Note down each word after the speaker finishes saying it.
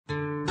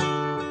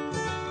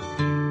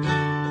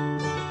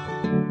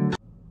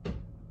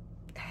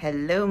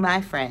Hello,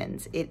 my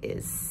friends. It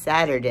is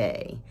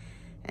Saturday,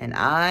 and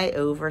I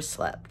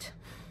overslept.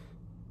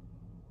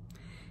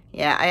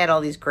 Yeah, I had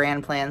all these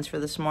grand plans for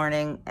this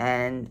morning,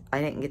 and I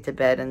didn't get to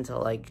bed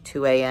until like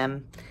 2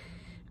 a.m.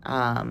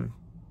 I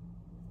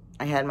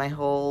had my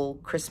whole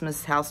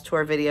Christmas house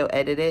tour video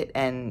edited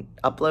and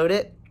upload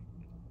it,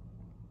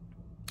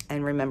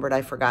 and remembered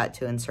I forgot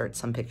to insert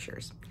some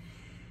pictures.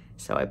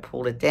 So I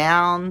pulled it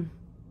down.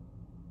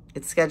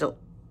 It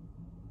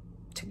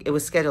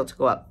was scheduled to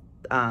go up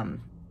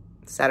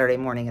Saturday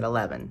morning at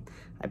 11.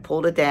 I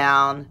pulled it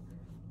down.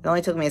 It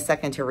only took me a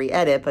second to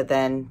re-edit, but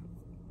then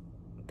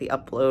the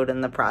upload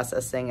and the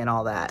processing and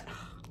all that.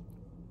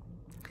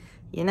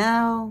 You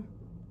know,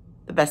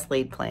 the best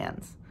laid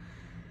plans.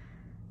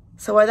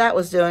 So while that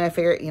was doing, I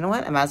figured, you know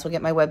what? I might as well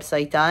get my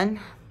website done.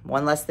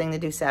 One less thing to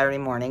do Saturday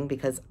morning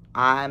because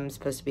I'm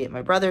supposed to be at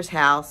my brother's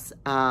house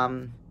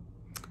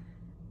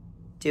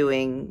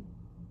doing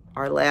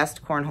our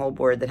last cornhole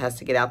board that has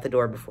to get out the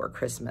door before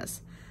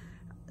Christmas.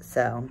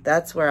 So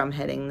that's where I'm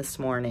heading this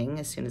morning.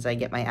 As soon as I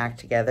get my act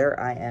together,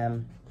 I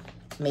am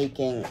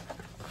making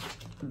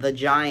the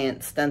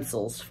giant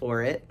stencils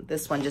for it.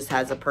 This one just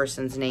has a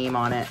person's name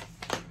on it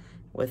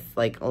with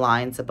like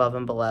lines above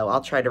and below.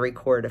 I'll try to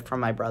record it from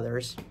my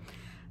brother's.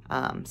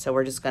 So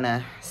we're just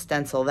gonna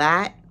stencil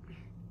that,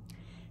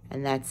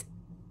 and that's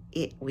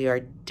it. We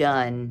are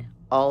done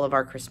all of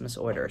our Christmas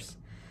orders.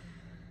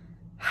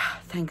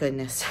 Thank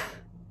goodness.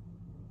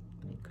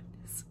 Thank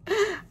goodness.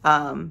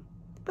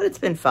 But it's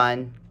been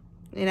fun.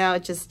 You know,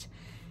 it just,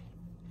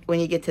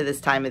 when you get to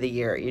this time of the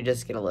year, you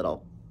just get a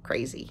little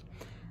crazy.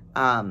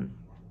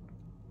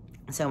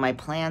 So my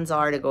plans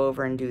are to go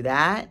over and do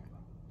that.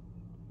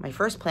 My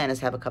first plan is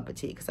to have a cup of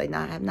tea because I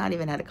have not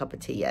even had a cup of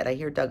tea yet. I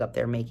hear Doug up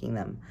there making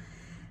them.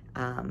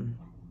 I'm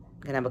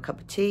gonna have a cup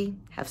of tea,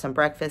 have some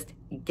breakfast,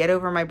 get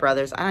over my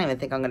brother's. I don't even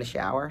think I'm gonna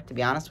shower, to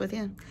be honest with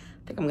you.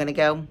 I think I'm gonna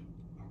go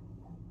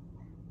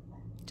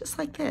just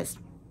like this.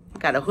 I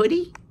got a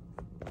hoodie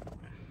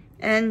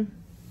and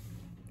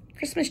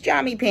Christmas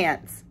jammy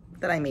pants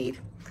that I made.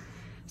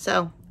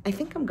 So I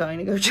think I'm going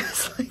to go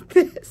just like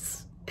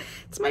this.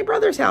 It's my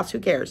brother's house, who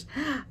cares?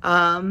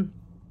 Doug's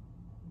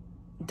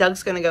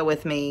gonna go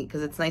with me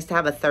because it's nice to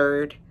have a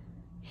third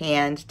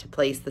hand to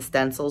place the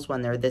stencils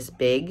when they're this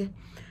big.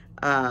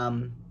 I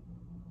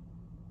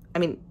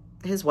mean,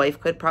 his wife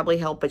could probably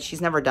help, but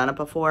she's never done it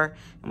before,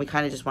 and we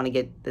kind of just want to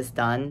get this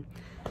done.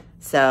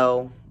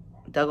 So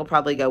Doug will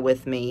probably go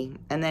with me,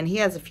 and then he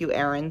has a few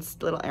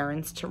little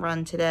errands to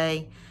run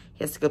today.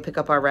 He has to go pick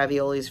up our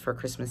raviolis for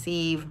Christmas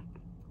Eve.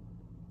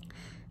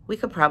 We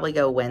could probably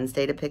go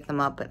Wednesday to pick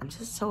them up, but I'm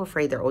just so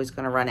afraid they're always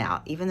going to run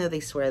out, even though they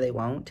swear they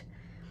won't.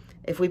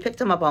 If we picked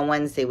them up on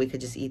Wednesday, we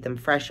could just eat them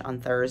fresh on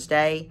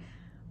Thursday,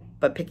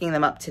 but picking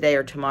them up today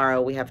or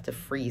tomorrow, we have to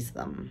freeze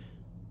them,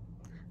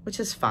 which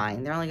is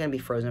fine. They're only going to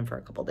be frozen for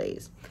a couple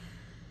days,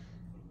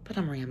 but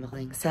I'm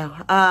rambling. So,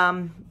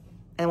 and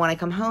when I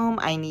come home,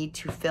 I need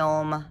to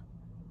film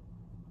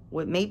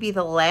what may be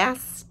the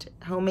last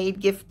homemade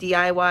gift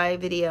DIY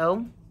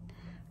video.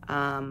 So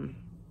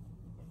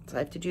I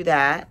have to do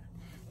that.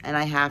 And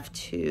I have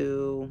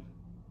to,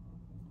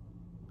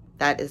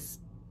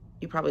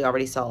 you probably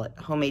already saw it,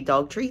 homemade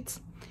dog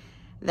treats.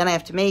 Then I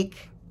have to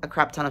make a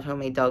crap ton of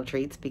homemade dog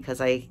treats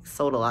because I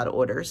sold a lot of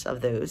orders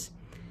of those.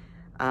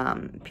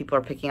 People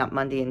are picking up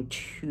Monday and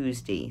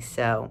Tuesday,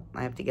 so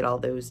I have to get all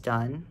those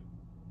done.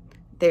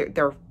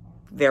 They're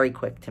very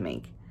quick to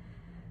make.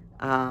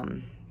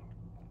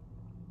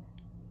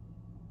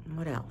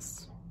 What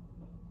else?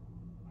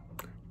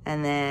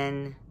 And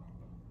then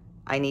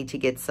I need to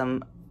get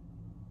some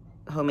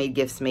homemade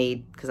gifts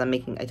made because I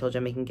told you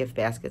I'm making gift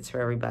baskets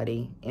for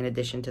everybody in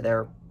addition to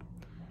their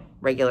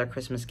regular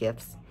Christmas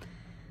gifts.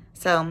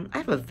 So I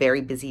have a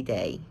very busy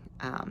day.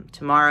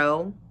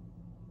 Tomorrow,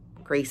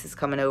 Grace is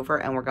coming over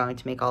and we're going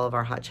to make all of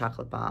our hot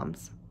chocolate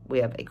bombs. We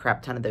have a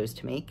crap ton of those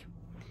to make.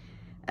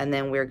 And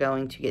then we're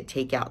going to get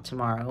takeout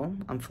tomorrow.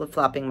 I'm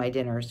flip-flopping my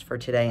dinners for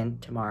today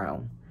and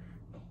tomorrow.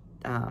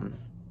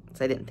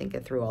 So I didn't think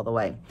it through all the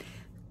way.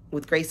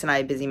 With Grace and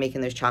I busy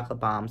making those chocolate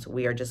bombs,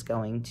 we are just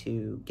going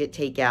to get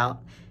takeout.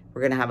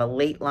 We're going to have a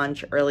late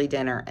lunch, early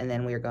dinner, and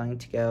then we're going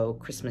to go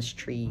Christmas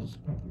tree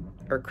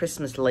or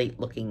Christmas late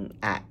looking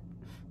at.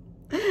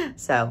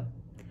 So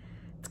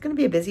it's going to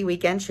be a busy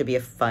weekend. Should be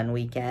a fun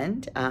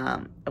weekend.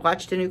 I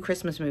watched a new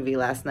Christmas movie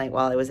last night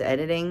while I was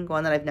editing,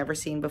 one that I've never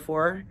seen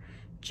before,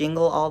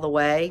 Jingle All the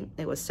Way.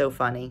 It was so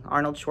funny.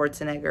 Arnold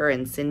Schwarzenegger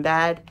and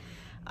Sinbad.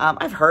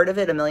 I've heard of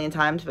it a million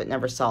times, but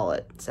never saw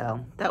it.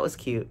 So that was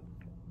cute.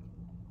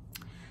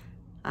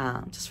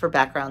 Just for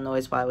background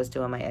noise while I was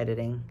doing my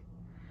editing.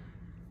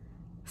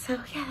 So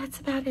yeah, that's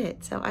about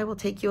it. So I will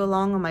take you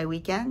along on my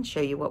weekend,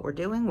 show you what we're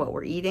doing, what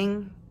we're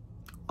eating,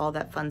 all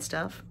that fun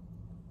stuff.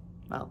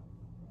 Well,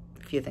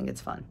 if you think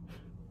it's fun.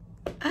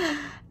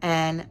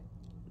 And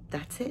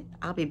that's it.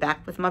 I'll be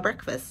back with my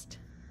breakfast.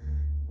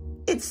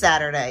 It's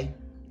Saturday.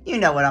 You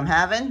know what I'm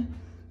having.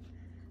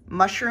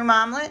 Mushroom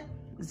omelet,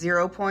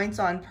 0 points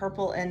on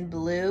purple and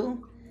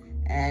blue.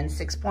 And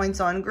 6 points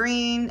on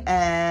green,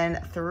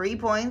 and 3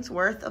 points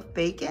worth of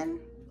bacon.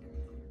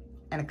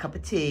 and a cup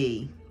of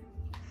tea.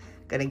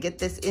 Gonna get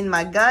this in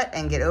my gut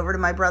and get over to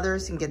my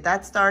brother's and get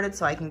that started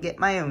so I can get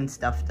my own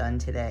stuff done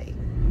today.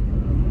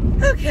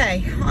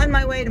 Okay, on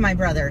my way to my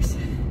brother's.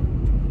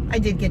 I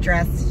did get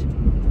dressed.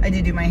 I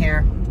did do my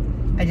hair.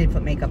 I did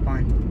put makeup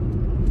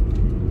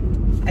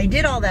on. I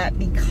did all that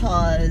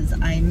because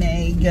I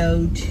may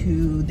go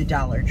to the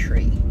Dollar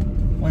Tree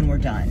when we're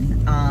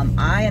done.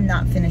 I am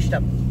not finished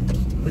up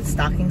with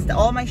stockings.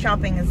 All my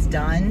shopping is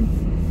done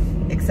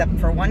except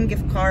for one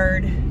gift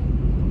card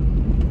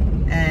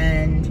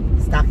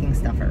and stocking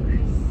stuffers.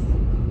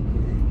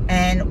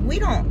 And we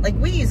don't, like,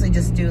 we usually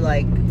just do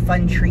like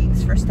fun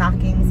treats for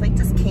stockings, like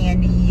just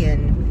candy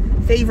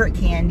and favorite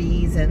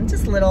candies and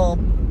just little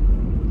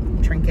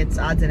trinkets,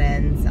 odds and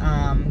ends.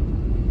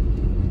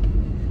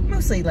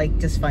 Mostly like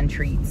just fun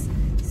treats.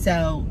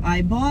 So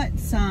I bought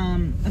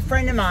some, a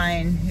friend of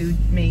mine who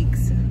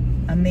makes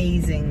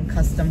amazing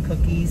custom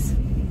cookies.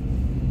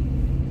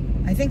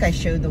 I think I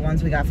showed the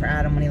ones we got for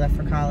Adam when he left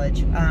for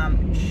college.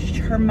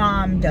 Her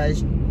mom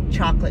does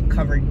chocolate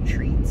covered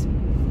treats,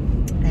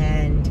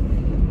 and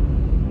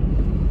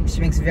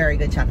she makes very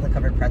good chocolate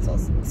covered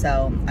pretzels.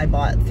 So I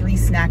bought 3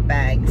 snack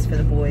bags for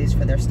the boys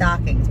for their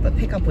stockings, but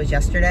pickup was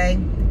yesterday,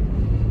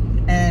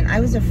 and I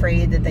was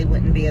afraid that they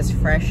wouldn't be as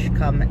fresh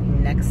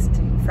come next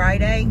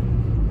Friday,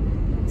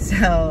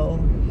 so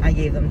I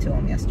gave them to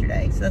them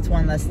yesterday. So that's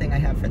one less thing I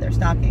have for their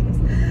stockings.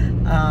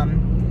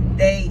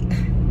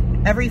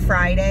 Every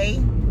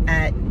Friday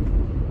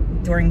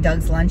during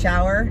Doug's lunch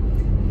hour,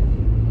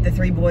 the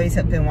 3 boys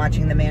have been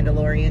watching The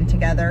Mandalorian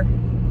together.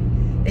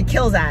 It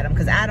kills Adam,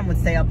 because Adam would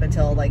stay up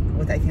until, like,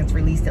 I think it's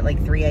released at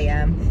like 3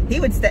 a.m. He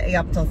would stay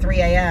up till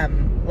 3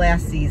 a.m.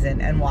 last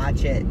season and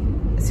watch it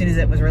as soon as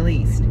it was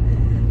released.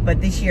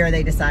 But this year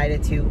they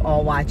decided to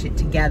all watch it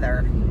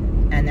together,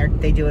 and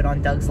they do it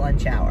on Doug's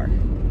lunch hour.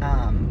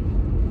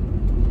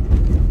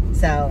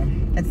 So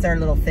it's their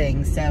little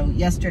thing. So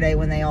yesterday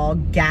when they all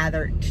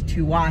gathered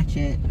to watch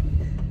it,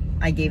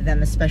 I gave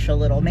them a special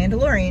little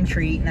Mandalorian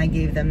treat, and I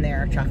gave them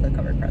their chocolate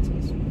covered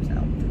pretzels. So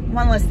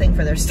one less thing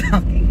for their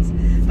stockings.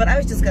 But I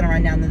was just gonna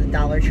run down to the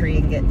Dollar Tree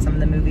and get some of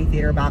the movie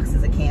theater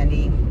boxes of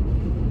candy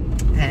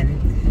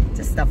and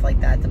just stuff like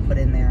that to put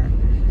in there.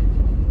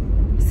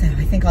 So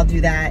I think I'll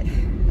do that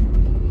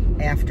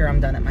after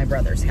I'm done at my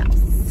brother's house.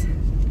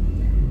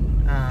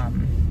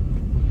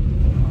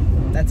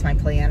 That's my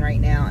plan right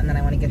now, and then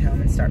I want to get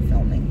home and start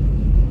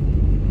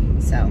filming.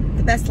 So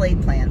the best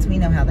laid plans, we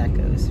know how that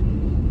goes.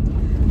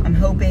 I'm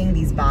hoping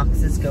these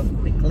boxes go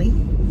quickly.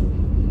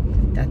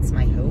 That's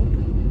my hope.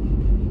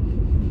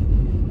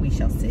 We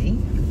shall see.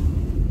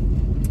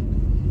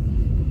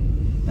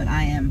 But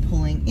I am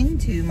pulling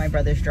into my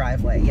brother's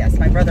driveway. Yes,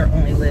 my brother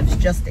only lives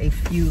just a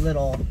few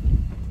little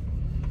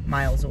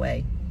miles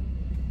away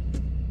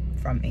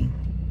from me.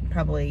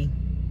 Probably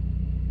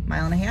a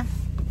mile and a half,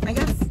 I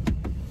guess.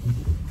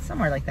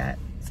 Somewhere like that.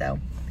 So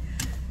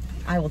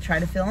I will try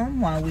to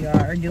film while we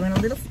are doing a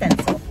little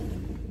stencil.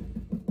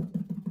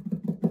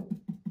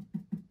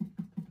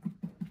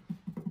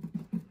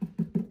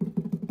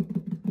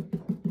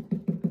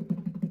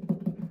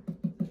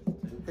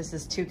 This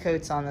is 2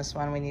 coats on this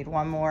one. We need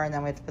 1 more, and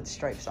then we have to put the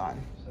stripes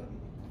on.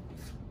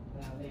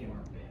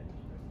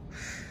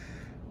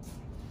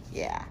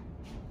 Yeah.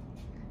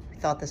 I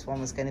thought this one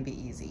was going to be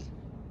easy.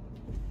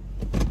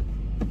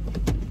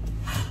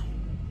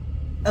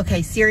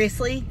 Okay,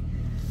 seriously,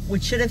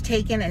 what should have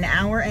taken an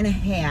hour and a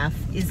half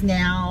is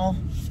now,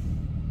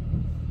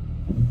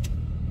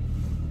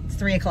 it's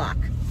 3 o'clock.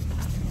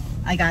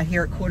 I got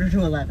here at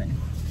 10:45.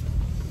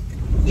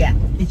 Yeah,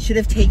 it should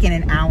have taken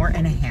an hour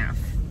and a half.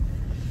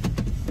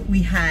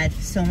 We had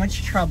so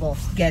much trouble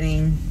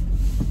getting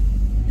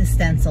the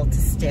stencil to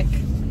stick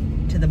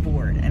to the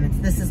board, and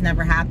this has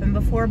never happened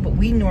before, but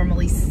we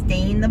normally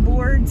stain the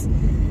boards,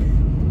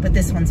 but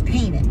this one's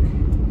painted.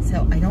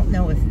 So I don't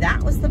know if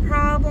that was the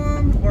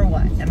problem or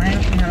what. And I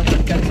don't know how to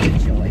work Doug's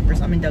windshield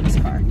wipers. I'm in Doug's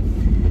car.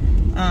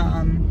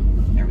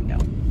 There we go.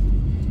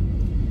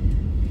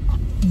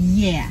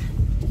 Yeah.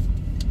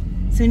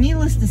 So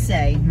needless to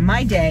say,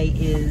 my day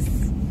is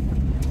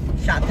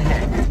shot to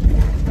heck.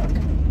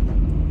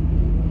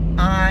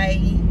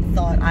 I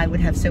thought I would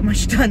have so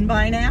much done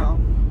by now,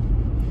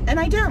 and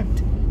I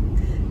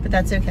don't. But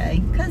that's okay,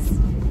 because,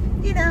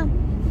 you know,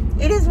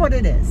 it is what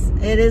it is.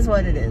 It is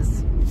what it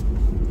is.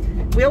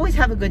 We always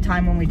have a good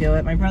time when we do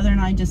it. My brother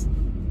and I just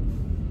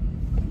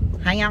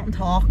hang out and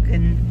talk,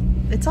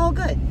 and it's all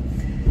good.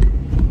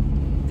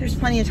 There's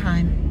plenty of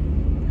time.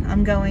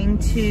 I'm going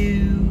to,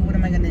 what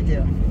am I going to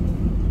do?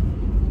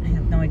 I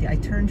have no idea. I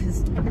turned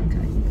his,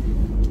 okay.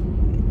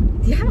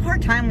 Do you have a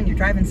hard time when you're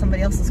driving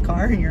somebody else's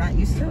car and you're not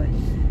used to it?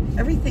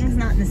 Everything's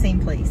not in the same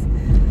place.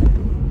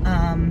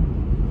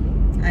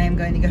 I am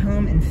going to go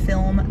home and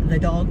film the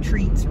dog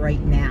treats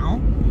right now.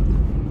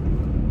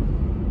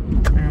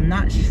 I'm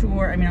not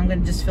sure. I mean, I'm going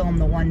to just film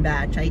the 1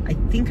 batch. I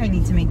think I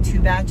need to make 2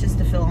 batches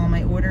to fill all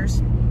my orders.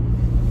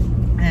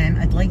 And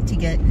I'd like to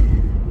get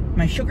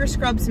my sugar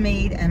scrubs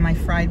made and my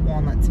fried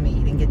walnuts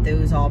made and get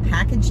those all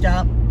packaged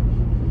up,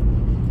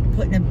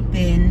 put in a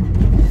bin.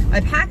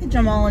 I package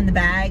them all in the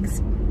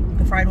bags,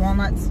 the fried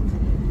walnuts,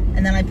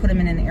 and then I put them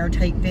in an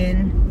airtight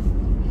bin.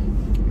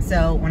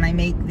 So when I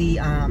make the,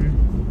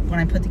 when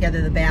I put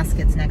together the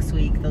baskets next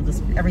week,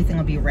 everything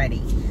will be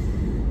ready.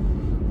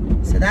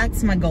 So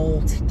that's my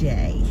goal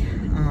today.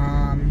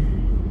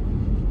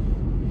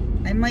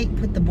 I might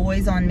put the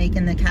boys on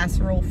making the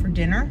casserole for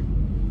dinner.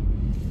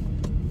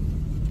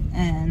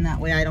 And that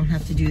way I don't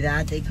have to do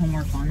that. They can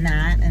work on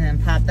that and then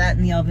pop that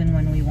in the oven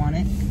when we want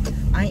it.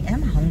 I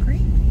am hungry.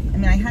 I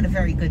mean, I had a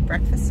very good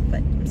breakfast, but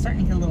I'm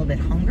starting to get a little bit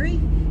hungry.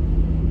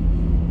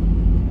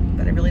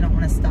 But I really don't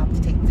want to stop to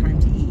take the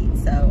time to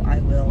eat. So I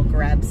will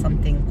grab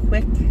something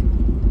quick.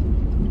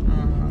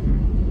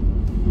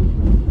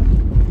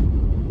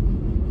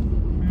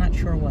 I'm not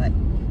sure what.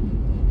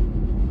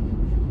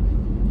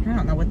 I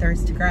don't know what there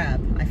is to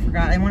grab. I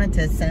forgot. I wanted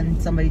to send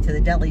somebody to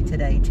the deli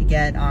today to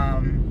get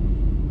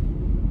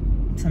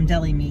some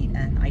deli meat,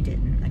 and I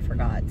didn't. I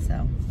forgot,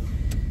 so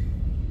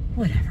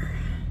whatever.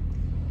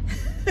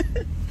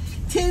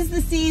 'Tis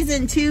the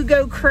season to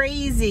go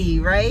crazy,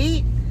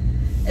 right?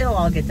 It'll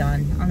all get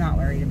done. I'm not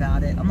worried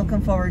about it. I'm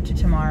looking forward to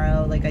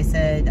tomorrow. Like I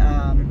said,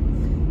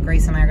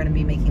 Grace and I are going to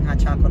be making hot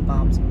chocolate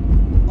bombs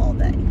all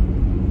day,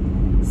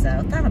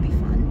 so that'll be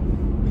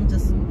fun. We'll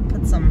just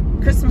put some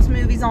Christmas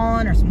movies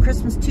on or some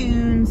Christmas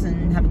tunes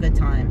and have a good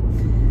time.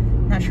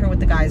 Not sure what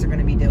the guys are going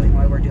to be doing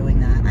while we're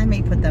doing that. I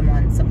may put them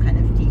on some kind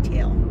of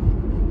detail.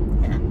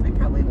 Yeah, I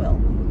probably will.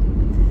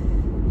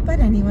 But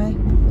anyway,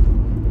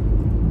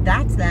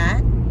 that's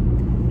that.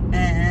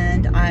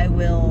 And I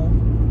will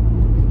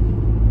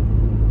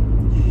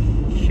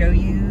show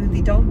you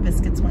the dog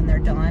biscuits when they're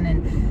done.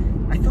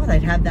 And I thought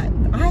I'd have that.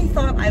 I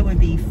thought I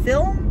would be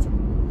filmed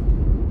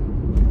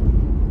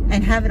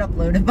and have it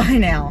uploaded by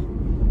now.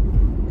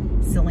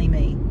 Silly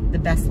me. The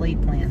best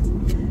laid plans.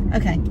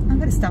 Okay, I'm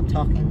going to stop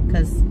talking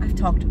because I've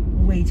talked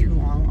way too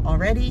long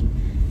already.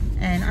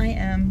 And I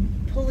am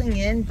pulling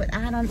in, but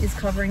Adam is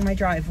covering my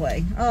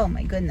driveway. Oh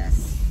my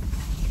goodness.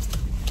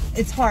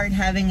 It's hard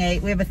having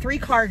we have a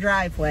 3-car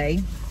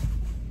driveway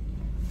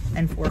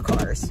and 4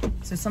 cars.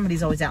 So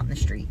somebody's always out in the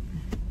street.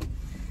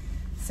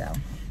 So,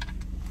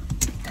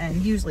 and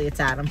usually it's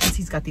Adam because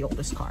he's got the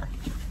oldest car.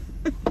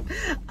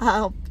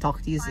 I'll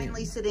talk to you soon.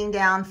 Finally sitting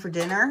down for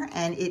dinner,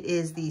 and it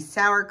is the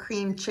sour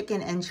cream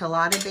chicken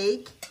enchilada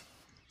bake.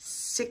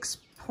 6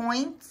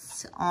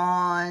 points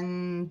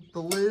on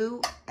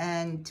blue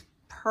and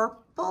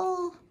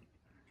purple,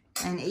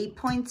 and 8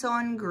 points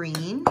on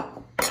green.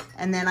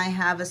 And then I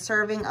have a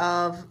serving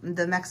of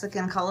the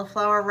Mexican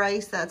cauliflower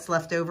rice that's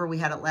left over. We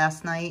had it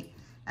last night,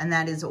 and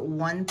that is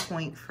 1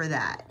 point for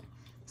that.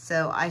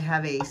 So I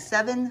have a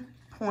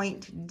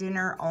 7-point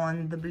dinner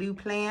on the blue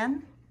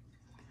plan.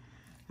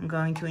 I'm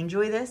going to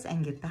enjoy this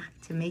and get back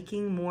to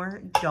making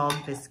more dog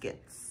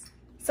biscuits.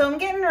 So I'm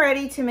getting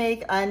ready to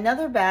make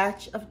another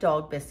batch of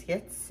dog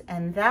biscuits,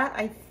 and that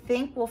I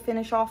think will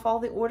finish off all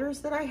the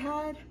orders that I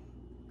had.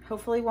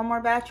 Hopefully one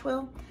more batch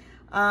will.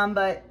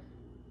 But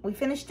we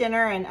finished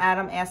dinner and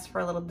Adam asked for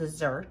a little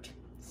dessert.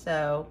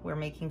 So we're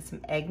making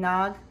some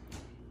eggnog.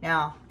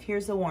 Now,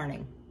 here's a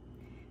warning.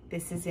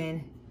 This is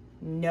in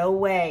no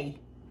way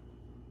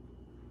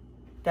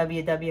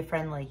WW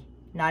friendly,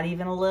 not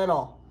even a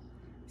little.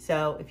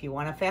 So if you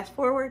want to fast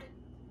forward,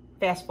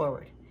 fast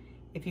forward.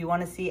 If you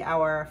want to see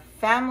our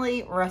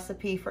family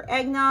recipe for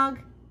eggnog,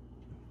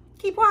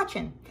 keep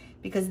watching,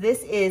 because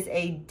this is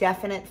a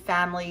definite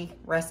family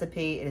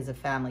recipe. It is a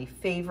family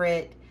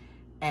favorite,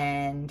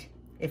 and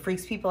it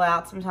freaks people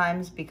out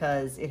sometimes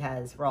because it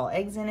has raw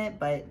eggs in it,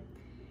 but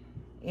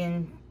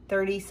in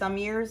 30 some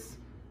years,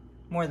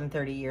 more than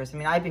 30 years. I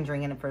mean, I've been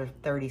drinking it for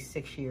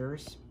 36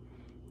 years.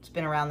 It's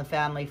been around the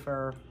family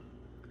for,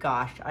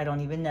 gosh, I don't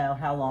even know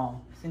how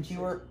long. Since you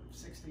were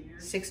 60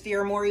 years. 60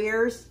 or more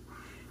years.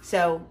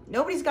 So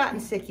nobody's gotten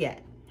sick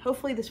yet.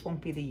 Hopefully this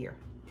won't be the year.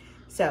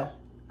 So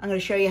I'm going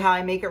to show you how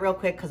I make it real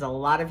quick because a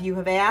lot of you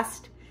have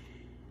asked.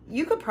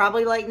 You could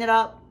probably lighten it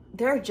up.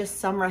 There are just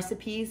some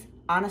recipes,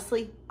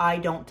 honestly, I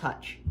don't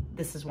touch.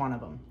 This is one of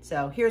them.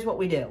 So here's what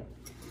we do.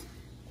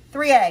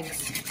 3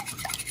 eggs.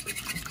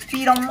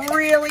 Beat them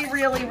really,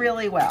 really,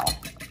 really well.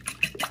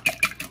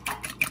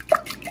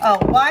 Oh,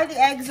 while the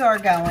eggs are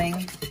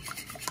going,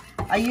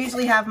 I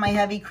usually have my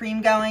heavy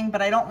cream going,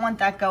 but I don't want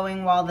that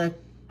going while the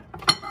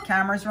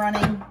camera's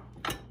running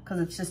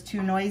because it's just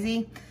too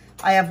noisy.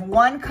 I have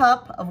 1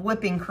 cup of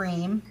whipping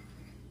cream,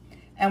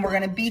 and we're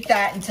gonna beat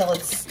that until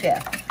it's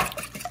stiff.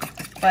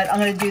 But I'm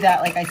gonna do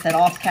that, like I said,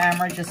 off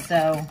camera, just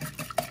so.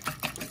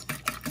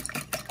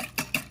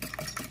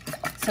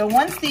 So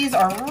once these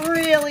are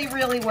really,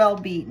 really well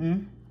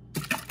beaten,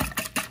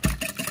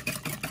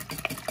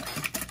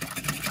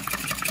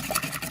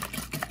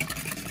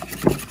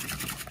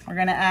 we're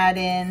gonna add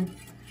in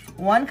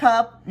 1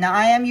 cup. Now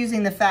I am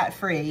using the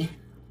fat-free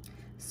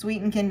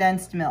sweetened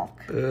condensed milk.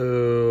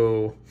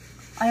 Ooh.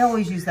 I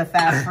always use the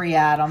fat-free,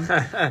 Adam.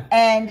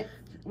 And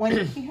when,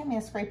 can you hand me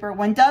a scraper?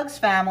 When Doug's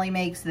family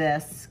makes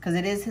this, because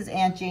it is his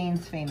Aunt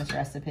Jane's famous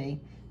recipe.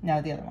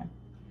 No, the other one.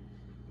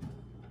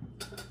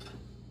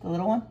 The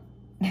little one?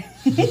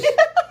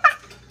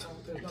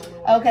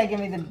 Okay, give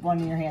me the one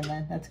in your hand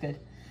then. That's good.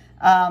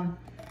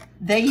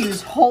 They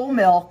use whole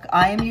milk.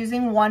 I am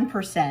using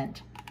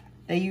 1%.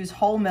 They use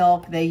whole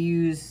milk. They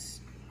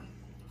use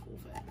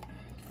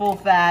full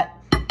fat,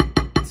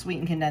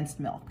 sweetened condensed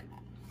milk.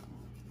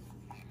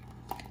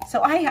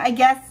 So I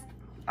guess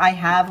I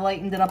have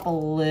lightened it up a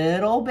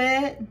little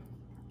bit.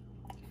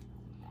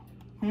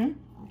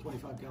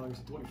 25 calories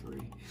to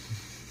 23.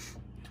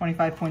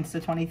 25 points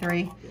to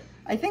 23. Yeah.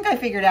 I think I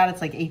figured out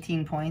it's like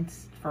 18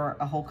 points for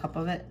a whole cup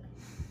of it.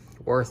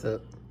 Worth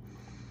it.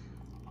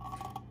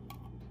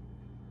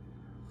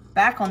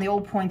 Back on the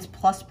old Points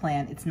Plus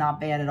plan, it's not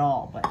bad at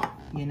all, but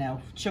you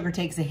know, sugar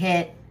takes a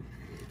hit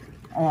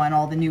on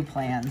all the new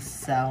plans.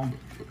 So,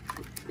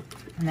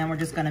 and then we're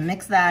just gonna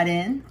mix that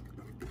in.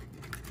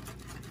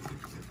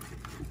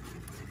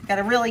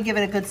 Gotta really give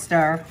it a good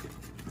stir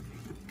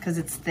because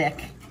it's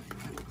thick.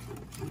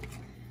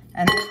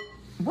 And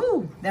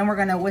woo, then we're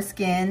gonna whisk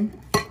in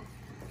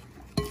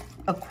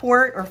a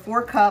quart or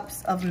 4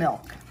 cups of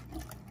milk.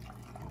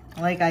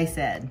 Like I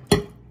said,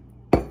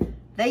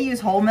 they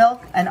use whole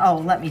milk, and oh,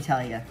 let me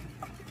tell you,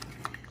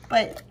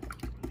 but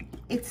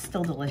it's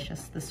still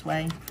delicious this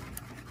way.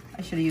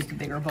 I should have used a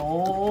bigger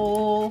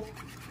bowl.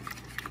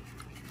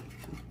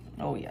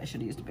 Oh yeah, I should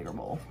have used a bigger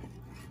bowl.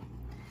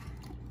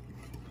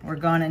 We're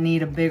gonna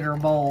need a bigger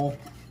bowl.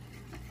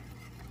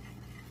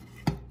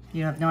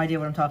 You have no idea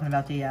what I'm talking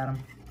about, do you, Adam?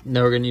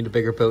 No, we're gonna need a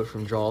bigger boat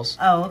from Jaws.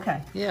 Oh,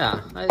 okay.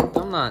 Yeah,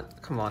 I'm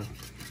not, come on.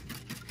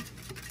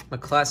 I'm a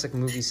classic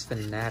movies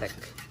fanatic.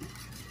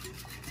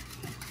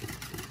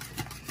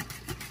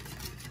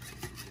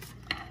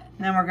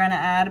 Then we're gonna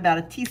add about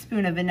a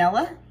teaspoon of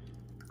vanilla.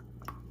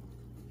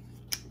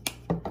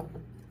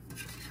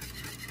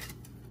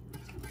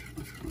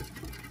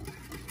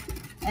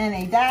 And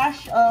a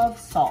dash of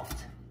salt.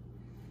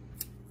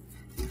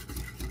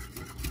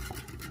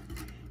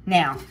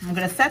 Now, I'm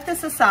gonna set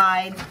this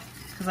aside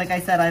because like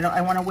I said,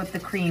 I wanna whip the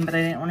cream, but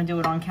I didn't wanna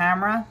do it on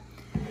camera.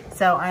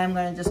 So I am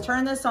gonna just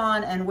turn this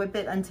on and whip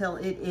it until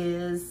it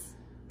is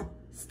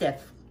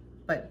stiff,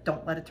 but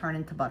don't let it turn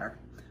into butter.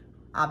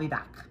 I'll be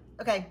back.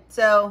 Okay,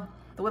 so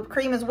the whipped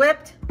cream is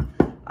whipped.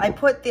 I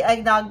put the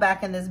eggnog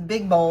back in this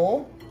big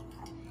bowl.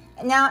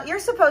 And now you're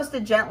supposed to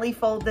gently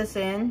fold this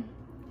in.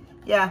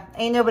 Yeah,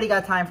 ain't nobody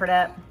got time for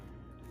that.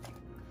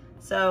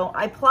 So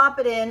I plop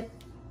it in.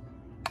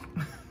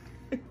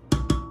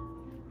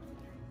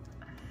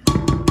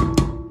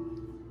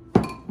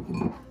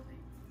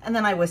 And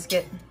then I whisk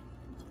it.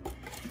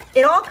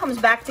 It all comes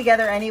back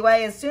together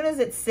anyway. As soon as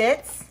it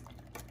sits,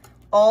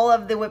 all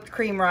of the whipped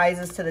cream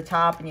rises to the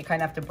top and you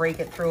kind of have to break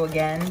it through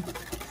again.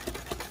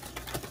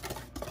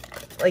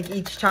 Like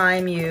each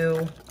time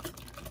you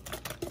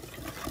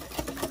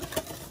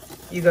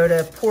go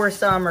to pour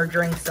some or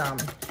drink some.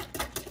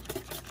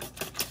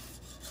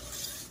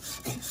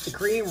 The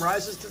cream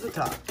rises to the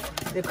top.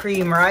 The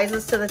cream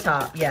rises to the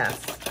top, yes.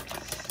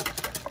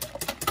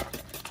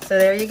 So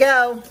there you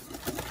go.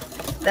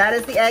 That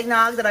is the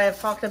eggnog that I have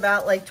talked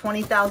about like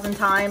 20,000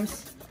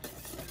 times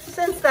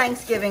since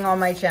Thanksgiving on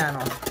my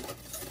channel.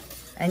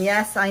 And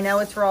yes, I know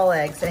it's raw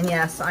eggs. And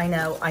yes, I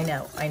know.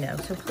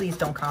 So please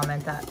don't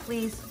comment that,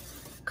 please,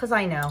 because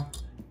I know.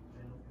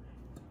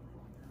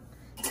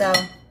 So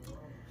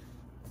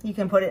you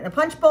can put it in a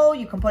punch bowl,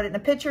 you can put it in a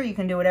pitcher, you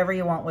can do whatever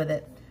you want with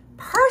it.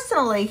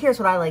 Personally, here's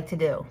what I like to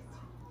do.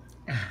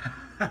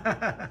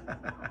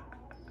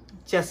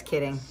 Just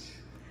kidding.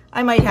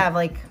 I might have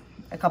like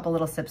a couple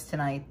little sips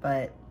tonight,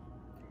 but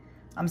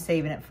I'm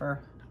saving it for,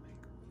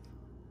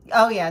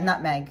 oh yeah,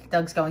 nutmeg.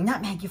 Doug's going,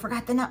 nutmeg, you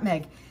forgot the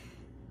nutmeg.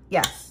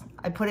 Yes,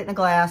 I put it in a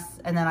glass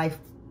and then I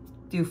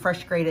do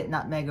fresh grated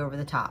nutmeg over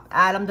the top.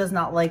 Adam does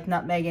not like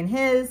nutmeg in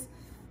his.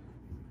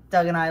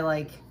 Doug and I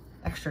like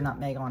extra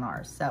nutmeg on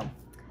ours. So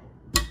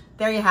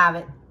there you have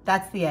it.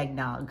 That's the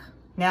eggnog.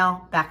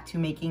 Now back to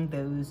making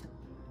those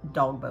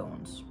dog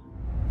bones.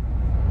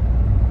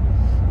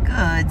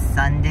 Good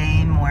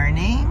Sunday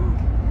morning.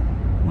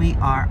 We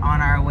are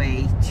on our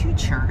way to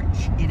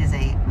church. It is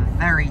a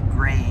very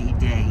gray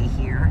day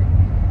here.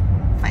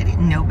 If I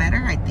didn't know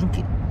better, I think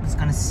it was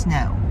gonna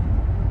snow.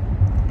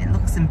 It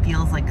looks and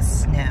feels like a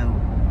snow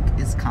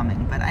is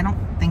coming, but I don't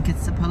think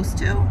it's supposed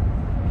to.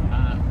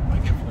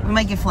 We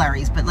might get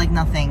flurries, but like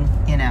nothing,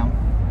 you know,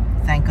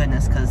 thank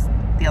goodness, because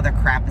the other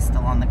crap is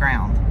still on the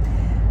ground.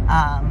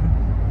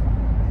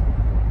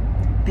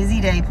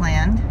 Busy day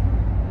planned.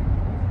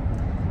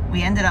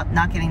 We ended up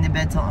not getting to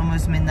bed till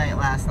almost midnight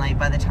last night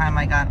by the time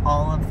I got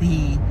all of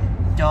the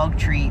dog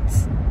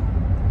treats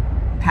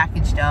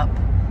packaged up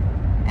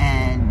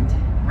and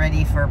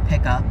ready for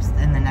pickups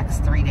in the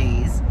next 3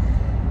 days.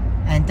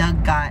 And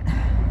Doug got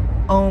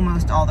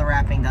almost all the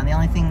wrapping done. The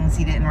only things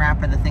he didn't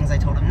wrap are the things I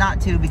told him not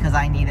to because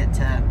I needed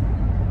to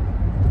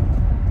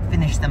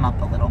finish them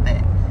up a little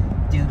bit.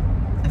 Do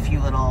a few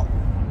little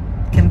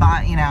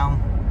combine, you know,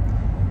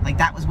 like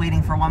that was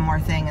waiting for one more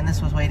thing and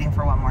this was waiting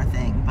for one more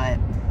thing. But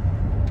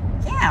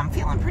yeah, I'm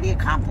feeling pretty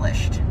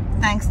accomplished.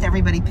 Thanks to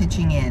everybody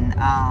pitching in.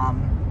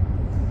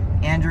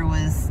 Andrew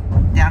was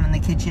down in the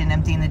kitchen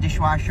emptying the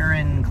dishwasher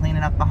and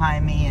cleaning up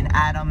behind me, and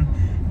Adam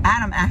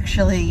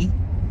actually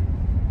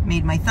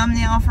made my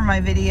thumbnail for my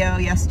video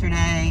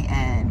yesterday,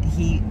 and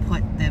he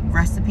put the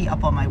recipe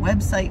up on my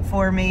website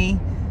for me.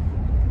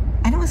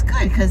 And it was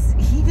good because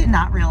he did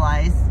not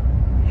realize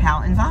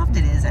how involved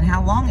it is and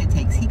how long it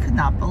takes. He could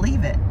not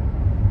believe it.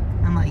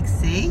 I'm like,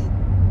 see?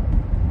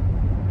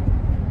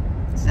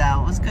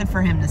 So it was good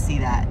for him to see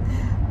that.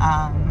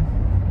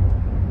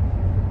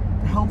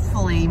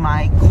 Hopefully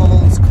my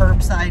Kohl's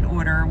curbside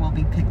order will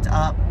be picked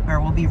up,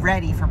 or will be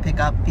ready for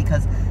pickup,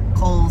 because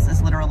Kohl's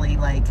is literally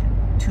like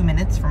 2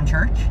 minutes from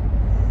church.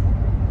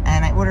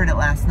 And I ordered it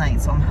last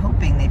night, so I'm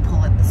hoping they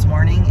pull it this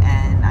morning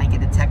and I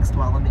get a text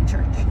while I'm in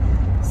church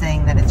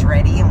saying that it's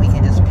ready and we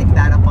can just pick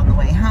that up on the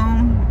way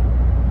home.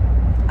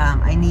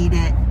 I need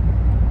it.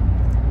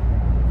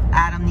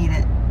 Adam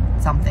needed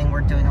something.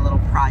 We're doing a little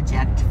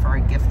project for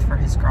a gift for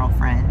his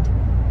girlfriend.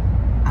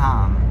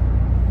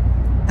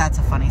 That's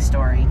a funny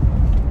story.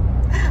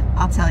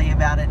 I'll tell you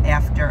about it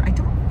after. I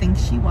don't think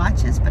she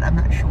watches, but I'm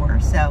not sure.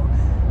 So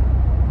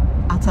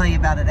I'll tell you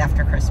about it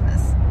after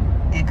Christmas,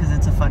 because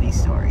it's a funny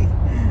story.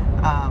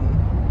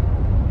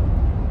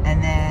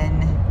 And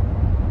then,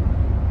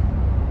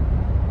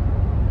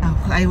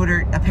 I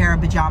ordered a pair of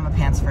pajama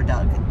pants for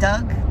Doug.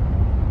 Doug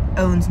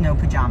owns no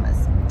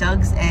pajamas.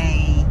 Doug's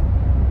a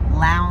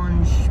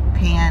lounge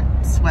pant,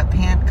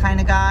 sweatpant kind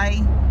of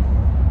guy.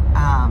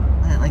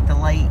 Like the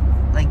light,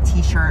 like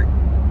t-shirt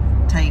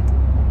type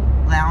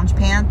lounge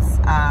pants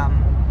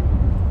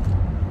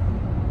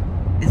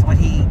is what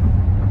he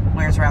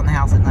wears around the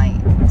house at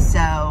night.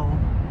 So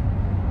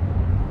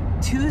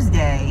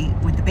Tuesday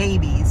with the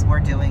babies, we're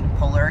doing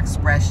Polar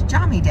Express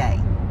Jammy Day,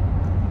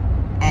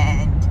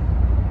 and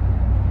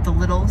the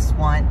littles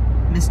want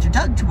Mr.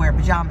 Doug to wear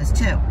pajamas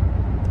too.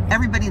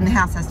 Everybody in the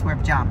house has to wear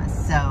pajamas,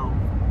 so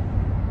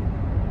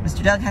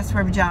Mr. Doug has to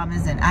wear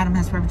pajamas, and Adam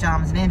has to wear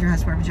pajamas, and Andrew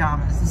has to wear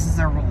pajamas. This is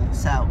our rule.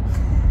 So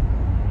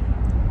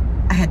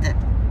I had to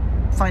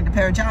find a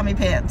pair of jammy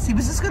pants. He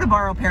was just going to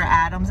borrow a pair of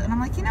Adam's, and I'm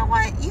like, you know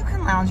what? You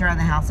can lounge around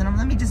the house, and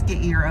let me just get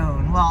you your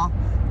own. Well,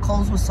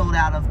 Kohl's was sold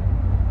out of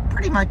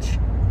pretty much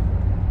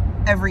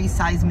every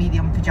size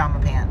medium pajama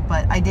pant,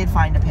 but I did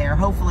find a pair.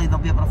 Hopefully they'll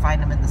be able to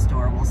find them in the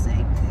store. We'll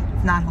see.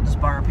 If not, he'll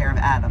just borrow a pair of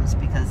Adam's,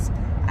 because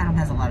Adam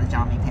has a lot of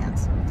jammy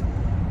pants.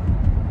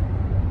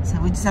 So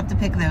we just have to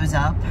pick those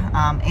up.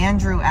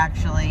 Andrew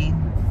actually,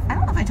 I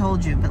don't know if I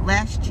told you, but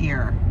last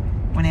year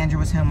when Andrew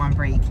was home on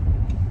break,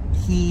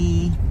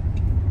 he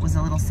was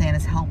a little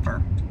Santa's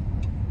helper.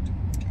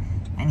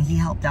 And he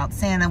helped out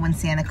Santa when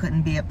Santa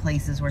couldn't be at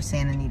places where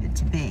Santa needed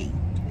to be.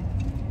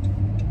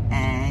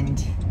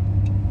 And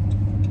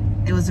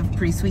it was a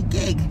pretty sweet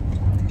gig.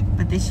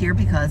 But this year,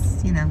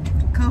 because, you know,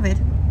 COVID,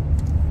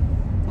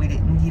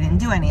 he didn't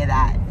do any of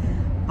that.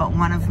 But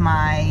one of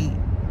my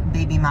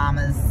baby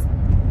mamas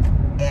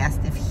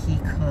asked if he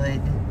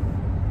could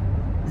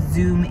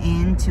zoom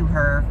into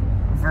her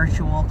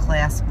virtual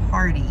class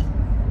party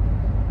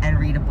and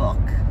read a book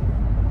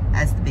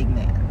as the big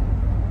man.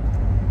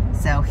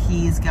 So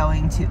he's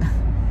going to,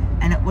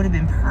 and it would have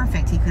been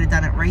perfect. He could have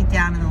done it right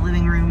down in the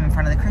living room in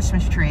front of the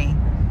Christmas tree.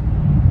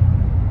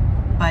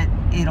 But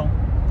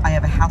I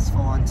have a house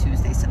full on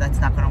Tuesday, so that's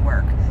not going to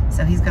work.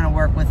 So he's going to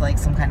work with like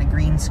some kind of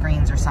green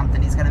screens or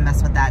something. He's going to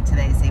mess with that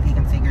today, see if he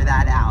can figure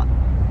that out.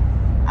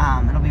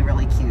 It'll be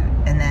really cute.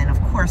 And then, of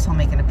course, he'll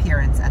make an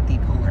appearance at the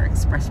Polar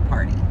Express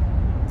party.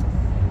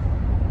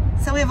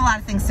 So we have a lot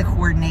of things to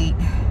coordinate.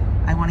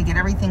 I want to get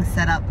everything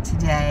set up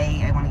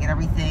today. I want to get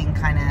everything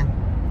kind of,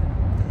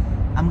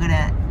 I'm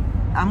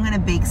gonna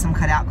bake some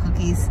cutout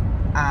cookies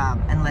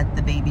and let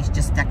the babies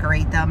just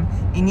decorate them.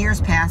 In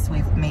years past,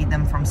 we've made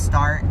them from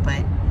start,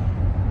 but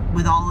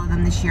with all of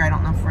them this year, I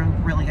don't know if we're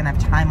really gonna have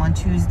time on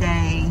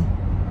Tuesday.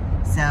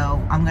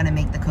 So I'm gonna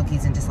make the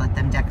cookies and just let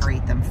them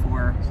decorate them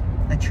for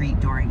a treat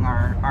during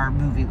our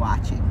movie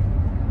watching.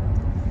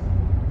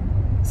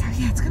 So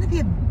yeah, it's gonna be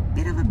a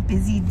bit of a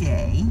busy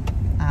day.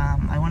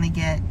 I want to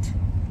get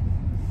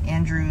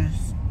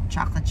Andrew's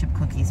chocolate chip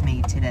cookies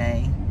made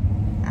today,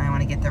 and I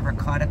want to get the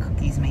ricotta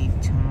cookies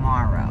made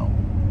tomorrow.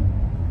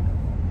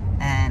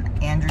 And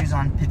Andrew's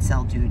on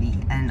Pitzel duty,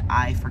 and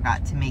I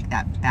forgot to make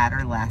that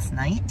batter last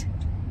night.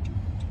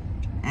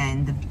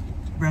 And the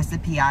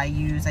recipe I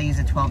use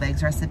a 12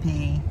 eggs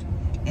recipe.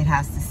 It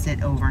has to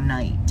sit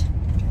overnight.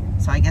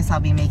 So I guess I'll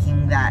be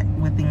making that,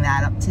 whipping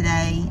that up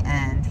today,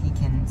 and he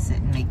can sit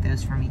and make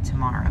those for me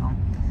tomorrow.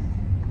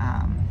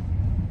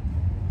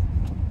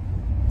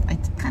 I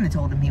kind of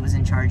told him he was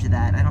in charge of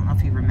that. I don't know if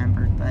he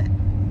remembered, but,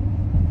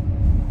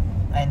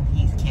 and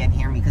he can't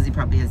hear me because he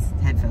probably has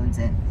headphones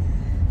in.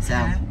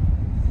 So,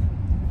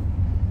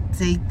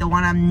 see, the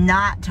one I'm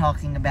not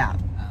talking about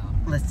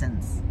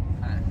listens.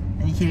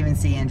 And you can't even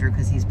see Andrew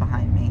because he's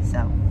behind me.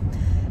 So,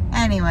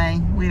 anyway,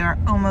 we are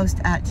almost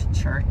at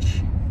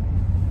church.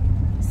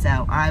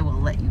 So, I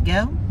will let you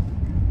go.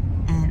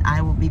 And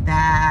I will be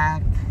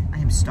back. I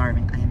am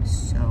starving. I am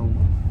so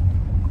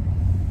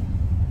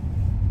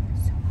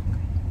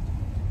hungry.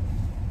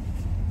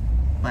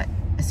 But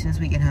as soon as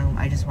we get home,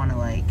 I just want to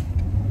like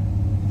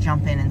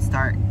jump in and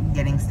start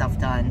getting stuff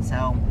done.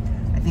 So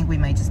I think we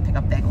might just pick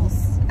up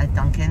bagels at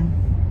Dunkin'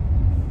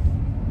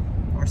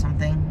 or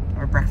something,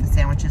 or breakfast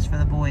sandwiches for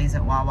the boys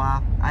at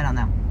Wawa. I don't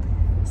know.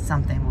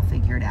 Something, we'll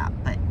figure it out.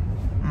 But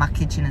my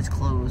kitchen is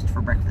closed for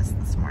breakfast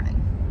this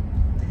morning.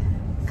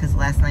 Because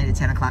last night at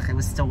 10 o'clock I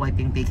was still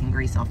wiping bacon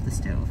grease off the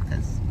stove.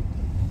 Because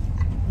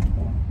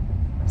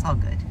it's all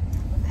good.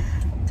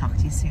 Talk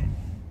to you soon.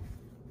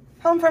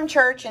 Home from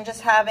church and just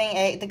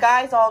having the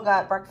guys all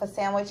got breakfast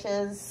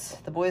sandwiches.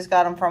 The boys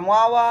got them from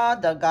Wawa.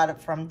 Doug got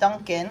it from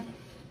Dunkin'.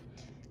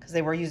 Because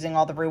they were using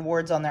all the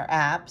rewards on their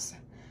apps.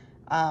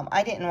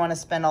 I didn't want to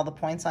spend all the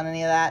points on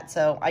any of that,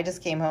 so I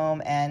just came home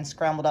and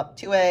scrambled up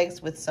 2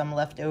 eggs with some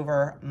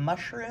leftover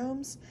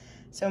mushrooms.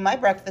 So my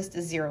breakfast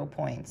is 0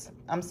 points.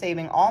 I'm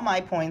saving all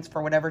my points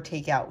for whatever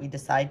takeout we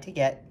decide to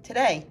get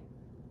today.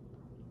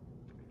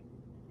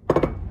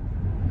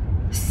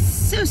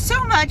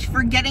 So much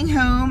for getting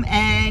home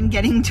and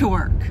getting to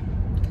work.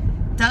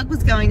 Doug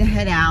was going to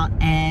head out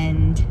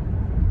and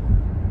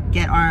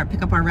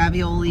pick up our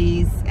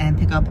raviolis and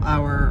pick up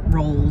our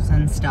rolls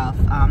and stuff.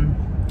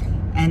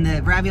 And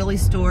the ravioli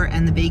store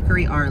and the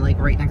bakery are like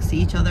right next to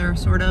each other,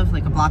 sort of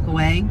like a block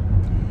away.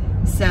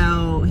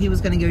 So he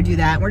was gonna go do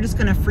that. We're just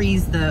gonna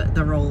freeze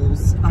the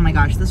rolls. Oh my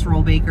gosh, this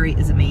roll bakery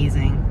is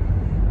amazing.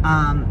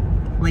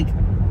 Like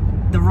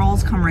the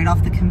rolls come right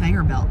off the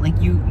conveyor belt. Like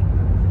you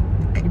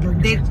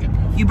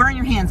burn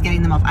your hands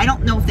getting them off. I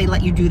don't know if they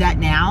let you do that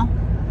now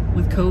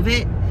with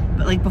COVID,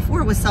 but like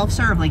before it was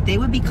self-serve, like they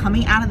would be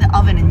coming out of the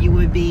oven and you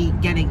would be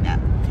getting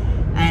them.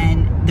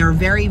 And they're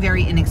very,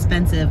 very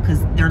inexpensive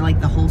because they're like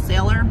the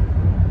wholesaler.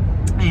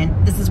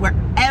 And this is where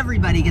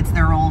everybody gets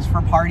their rolls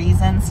for parties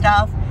and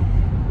stuff.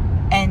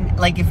 And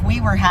like if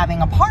we were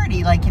having a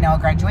party, like, you know, a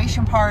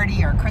graduation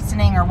party or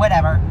christening or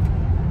whatever,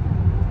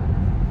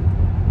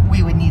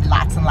 we would need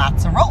lots and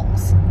lots of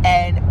rolls.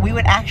 And we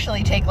would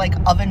actually take like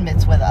oven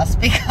mitts with us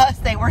because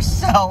they were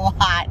so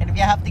hot. And if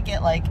you have to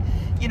get like,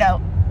 you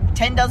know,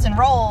 10 dozen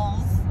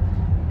rolls,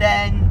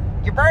 then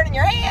you're burning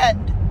your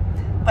hand.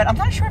 But I'm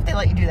not sure if they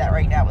let you do that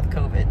right now with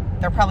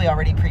COVID. They're probably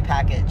already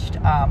prepackaged,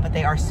 but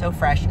they are so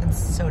fresh and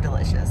so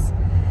delicious.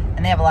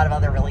 And they have a lot of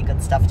other really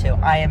good stuff too.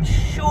 I am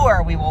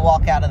sure we will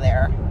walk out of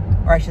there,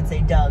 or I should say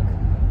Doug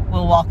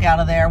will walk out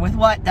of there with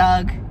what,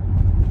 Doug?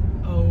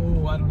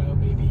 Oh, I don't know,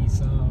 maybe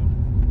some...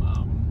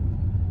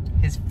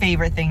 His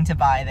favorite thing to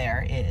buy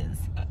there is...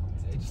 I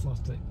just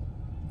lost it.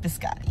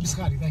 Biscotti.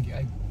 Biscotti, thank you.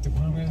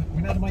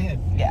 Went out of my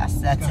head. Yes,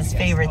 that's his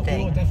favorite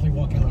thing. We'll definitely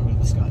walk out with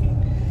biscotti.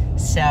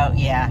 So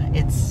yeah,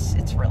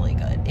 it's really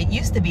good. It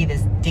used to be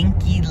this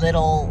dinky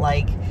little,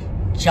 like,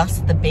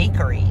 just the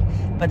bakery,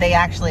 but they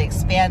actually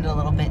expanded a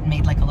little bit and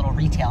made like a little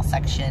retail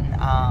section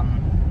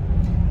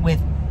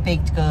with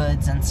baked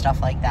goods and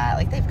stuff like that.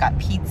 Like they've got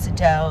pizza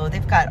dough,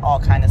 they've got all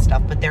kind of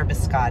stuff, but their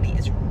biscotti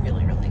is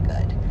really, really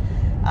good.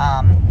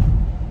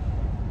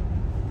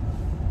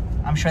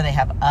 I'm sure they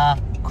have a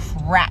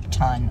crap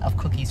ton of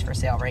cookies for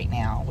sale right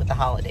now with the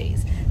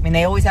holidays. I mean,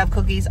 they always have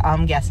cookies.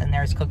 I'm guessing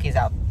there's cookies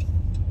out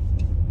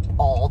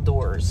all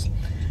doors.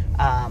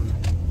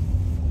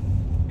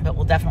 But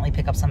we'll definitely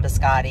pick up some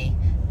biscotti.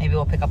 Maybe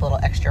we'll pick up a little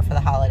extra for the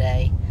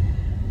holiday.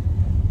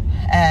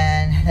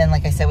 And then,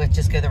 like I said, we'll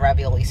just go to the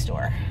ravioli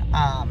store.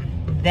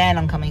 Then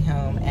I'm coming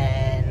home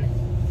and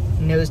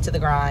nose to the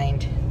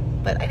grind.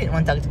 But I didn't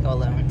want Doug to go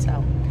alone,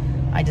 so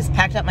I just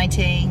packed up my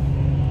tea.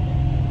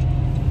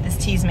 This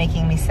tea's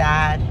making me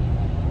sad.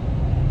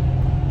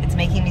 It's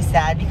making me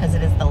sad because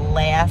it is the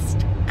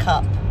last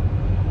cup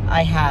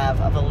I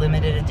have of a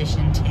limited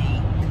edition tea.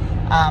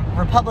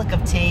 Republic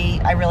of Tea,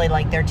 I really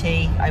like their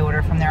tea. I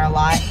order from there a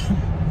lot.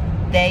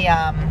 They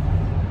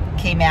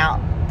came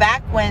out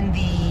back when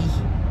the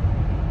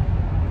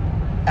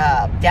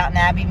Downton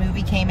Abbey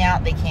movie came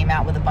out. They came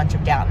out with a bunch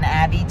of Downton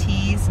Abbey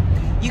teas.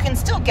 You can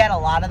still get a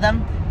lot of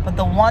them, but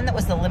the one that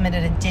was the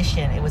limited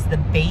edition, it was the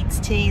Bates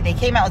tea. They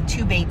came out with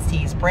 2 Bates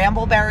teas,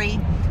 Brambleberry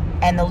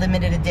and the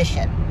limited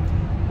edition.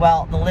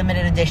 Well, the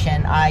limited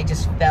edition I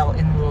just fell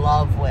in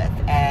love with,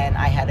 and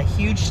I had a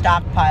huge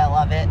stockpile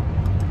of it.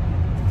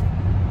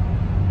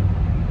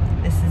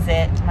 This is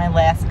it, my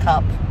last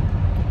cup.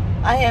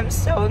 I am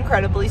so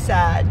incredibly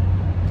sad.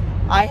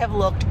 I have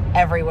looked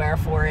everywhere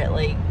for it,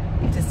 like,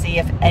 to see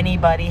if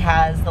anybody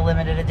has the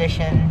limited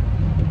edition,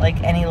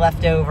 like any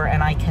left over,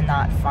 and I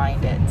cannot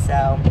find it.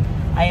 So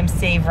I am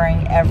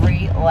savoring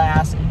every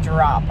last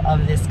drop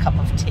of this cup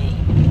of tea.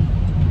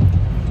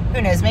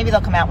 Who knows, maybe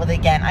they'll come out with it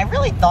again. I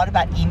really thought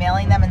about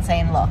emailing them and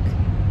saying, look,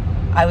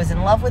 I was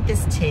in love with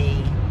this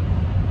tea.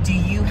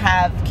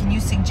 Can you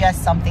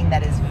suggest something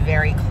that is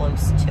very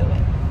close to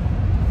it?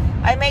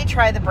 I may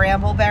try the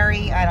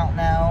Brambleberry, I don't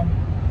know.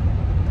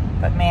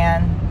 But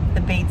man, the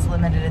Bates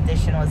limited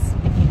edition was...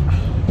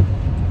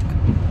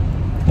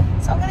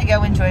 So I'm gonna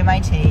go enjoy my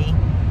tea,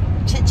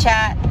 chit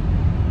chat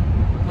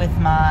with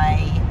my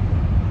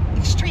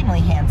extremely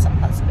handsome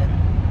husband.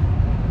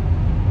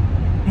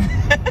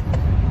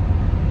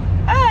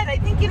 And I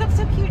think he looks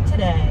so cute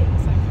today.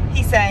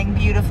 He sang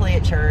beautifully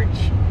at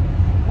church.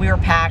 We were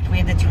packed, we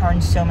had to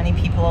turn so many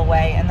people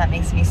away, and that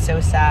makes me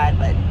so sad,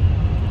 but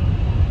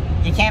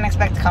you can't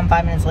expect to come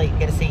 5 minutes late and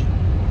get a seat.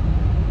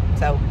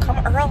 So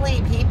come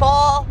early,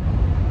 people.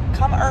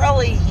 Come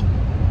early.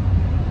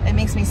 It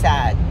makes makes me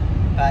sad,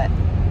 but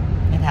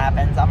it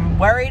happens. I'm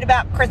worried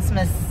about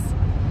Christmas.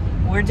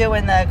 We're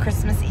doing the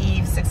Christmas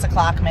Eve 6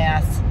 o'clock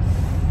Mass.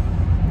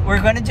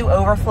 We're going to do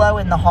overflow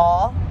in the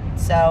hall,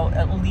 so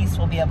at least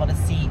we'll be able to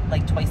seat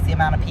like twice the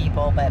amount of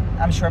people, but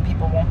I'm sure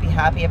people won't be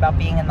happy about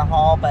being in the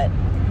hall, but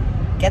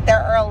get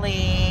there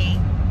early.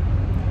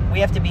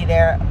 We have to be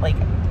there like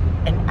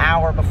an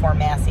hour before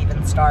Mass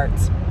even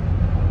starts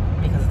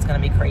because it's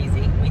going to be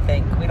crazy, we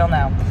think. We don't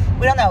know.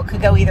 We don't know. It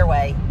could go either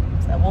way.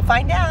 So we'll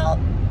find out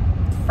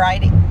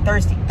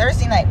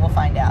Thursday night we'll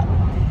find out.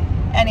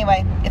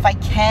 Anyway, if I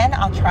can,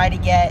 I'll try to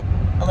get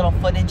a little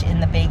footage in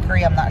the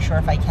bakery. I'm not sure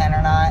if I can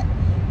or not.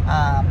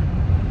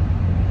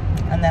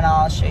 And then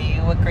I'll show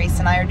you what Grace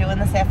and I are doing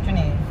this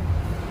afternoon.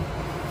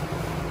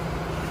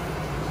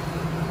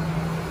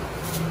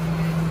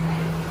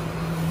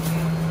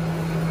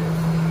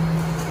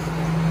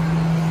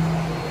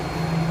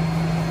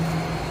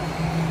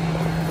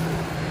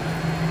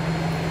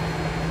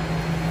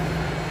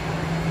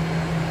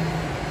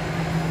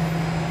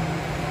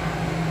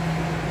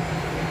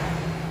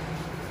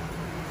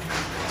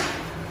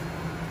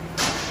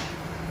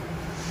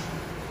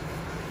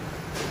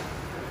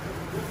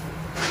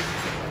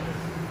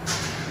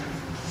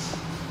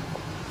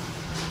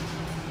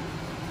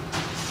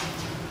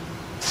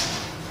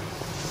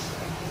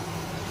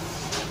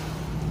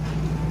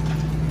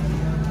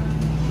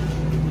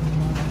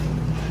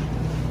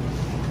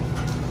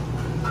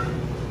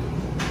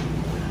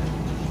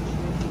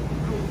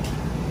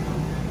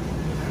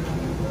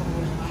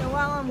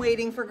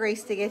 Waiting for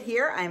Grace to get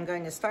here, I'm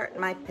going to start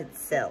my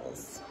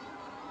pizzelles.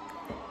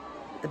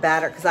 The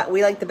batter, because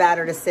we like the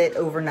batter to sit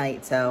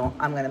overnight, so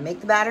I'm going to make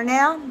the batter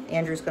now.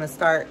 Andrew's going to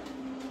start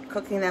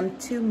cooking them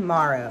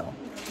tomorrow.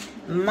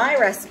 My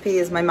recipe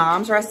is my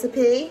mom's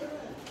recipe.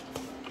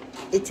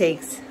 It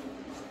takes,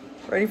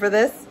 ready for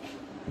this?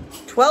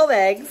 12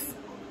 eggs,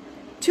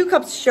 2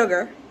 cups of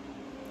sugar,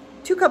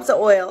 2 cups of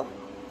oil,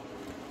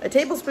 a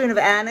tablespoon of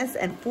anise,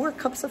 and 4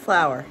 cups of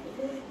flour.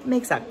 It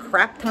makes a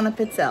crap ton of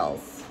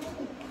pizzelles.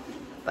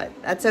 But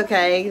that's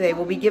okay. They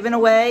will be given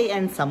away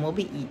and some will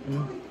be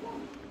eaten.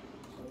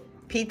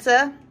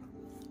 Pizza,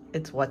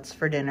 it's what's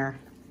for dinner.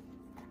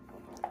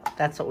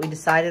 That's what we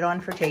decided on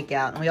for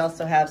takeout. And we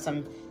also have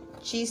some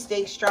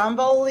cheesesteak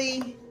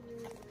stromboli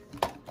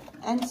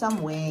and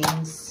some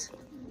wings.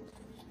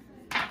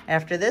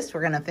 After this,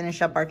 we're going to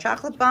finish up our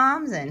chocolate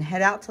bombs and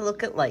head out to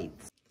look at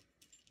lights.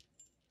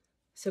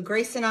 So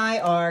Grace and I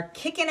are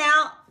kicking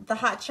out the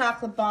hot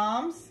chocolate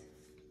bombs.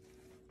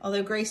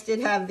 Although Grace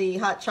did have the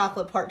hot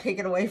chocolate part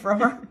taken away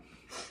from her.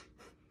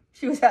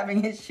 She was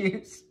having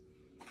issues.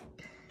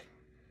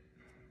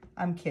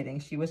 I'm kidding.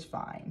 She was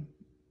fine.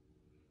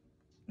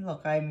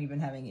 Look, I'm even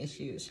having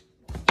issues.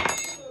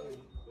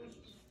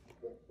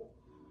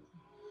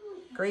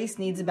 Grace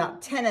needs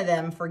about 10 of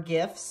them for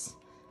gifts.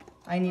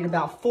 I need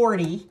about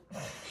 40.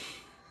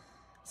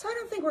 So I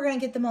don't think we're going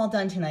to get them all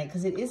done tonight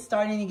because it is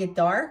starting to get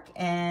dark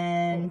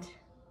and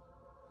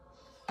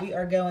we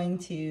are going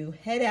to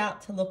head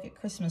out to look at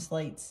Christmas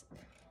lights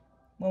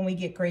when we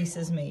get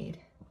Grace's made.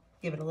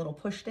 Give it a little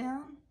push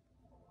down.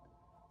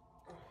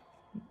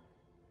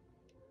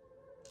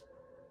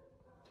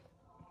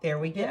 There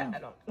we go. Yeah, I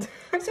don't.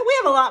 So we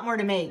have a lot more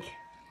to make.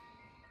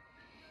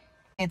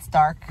 It's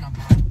dark.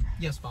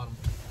 Yes, bottom.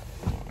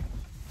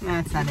 No,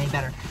 it's not any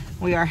better.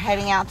 We are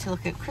heading out to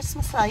look at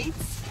Christmas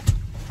lights.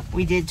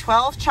 We did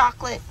 12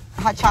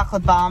 hot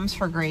chocolate bombs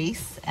for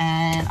Grace,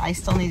 and I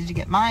still needed to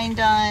get mine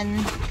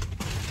done.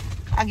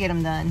 I'll get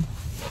them done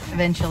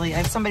eventually. I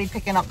have somebody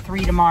picking up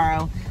 3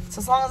 tomorrow. So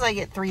as long as I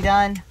get 3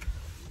 done,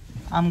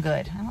 I'm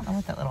good. I don't know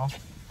what that little,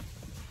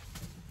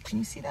 can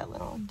you see that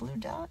little blue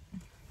dot?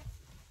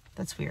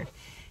 That's weird.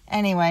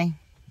 Anyway,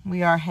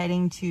 we are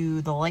heading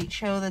to the light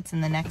show that's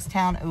in the next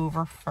town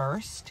over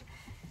first.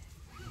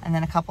 And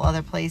then a couple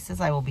other places.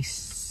 I will be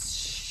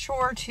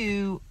sure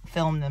to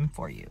film them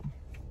for you.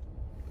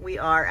 We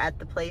are at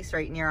the place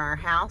right near our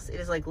house.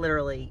 It is like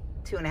literally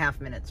 2.5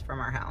 minutes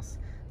from our house.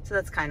 So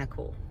that's kind of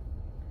cool.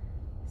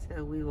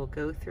 So we will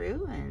go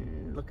through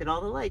and look at all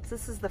the lights.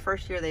 This is the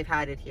first year they've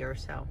had it here,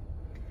 so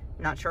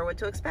not sure what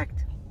to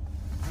expect.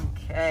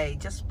 Okay,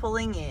 just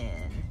pulling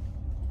in.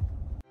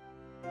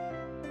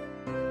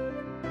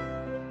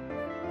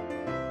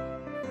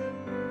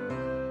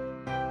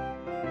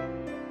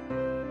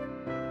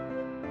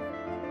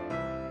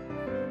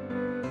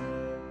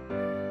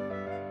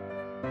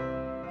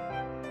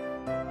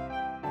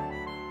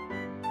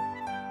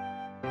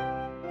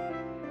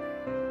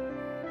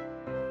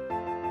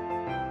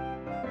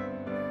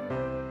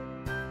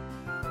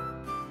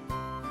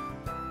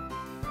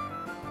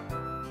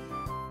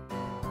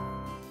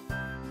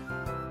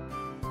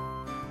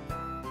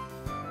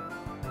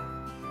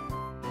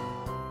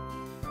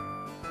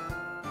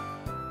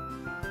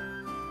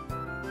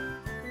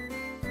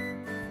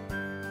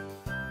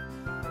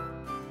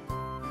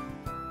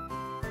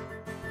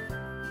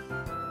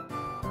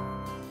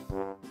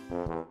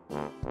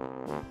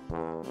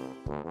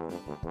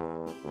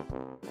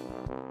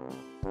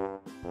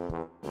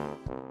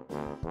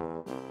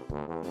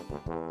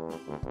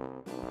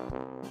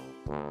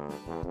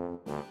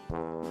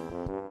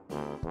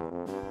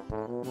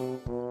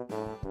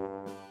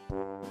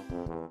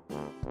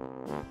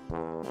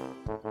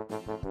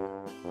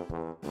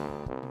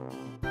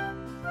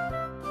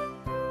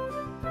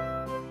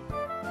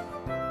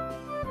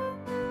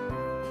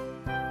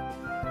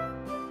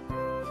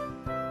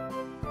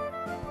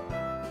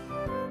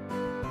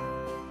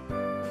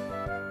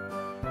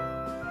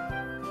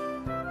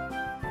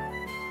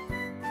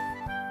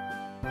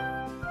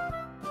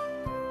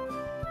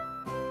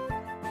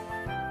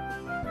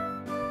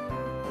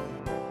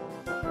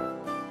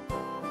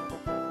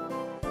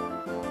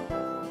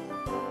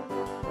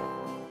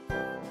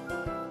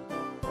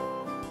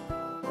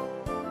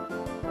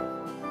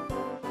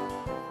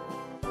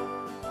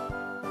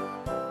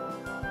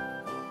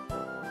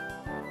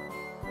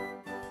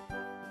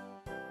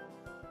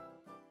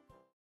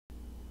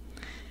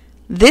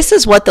 This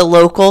is what the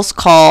locals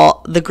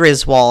call the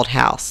Griswold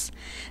house.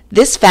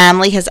 This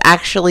family has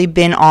actually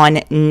been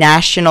on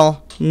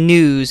national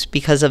news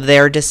because of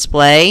their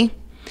display.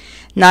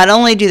 Not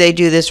only do they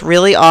do this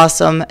really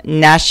awesome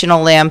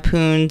National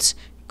Lampoon's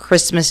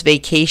Christmas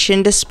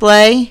Vacation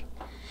display,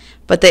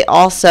 but they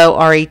also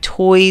are a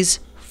Toys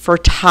for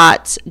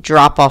Tots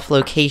drop-off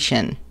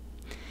location.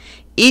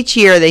 Each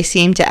year they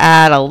seem to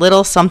add a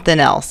little something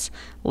else.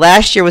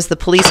 Last year was the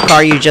police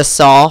car you just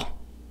saw.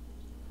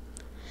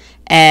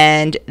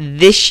 And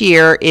this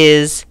year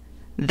is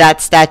that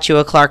statue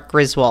of Clark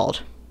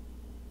Griswold.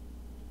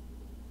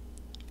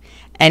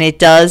 And it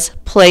does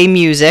play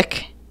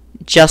music,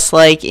 just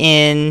like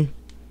in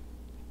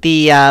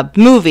the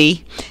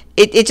movie.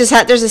 It just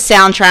there's a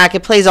soundtrack.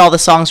 It plays all the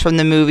songs from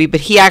the movie,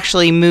 but he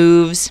actually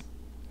moves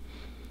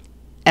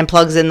and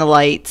plugs in the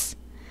lights.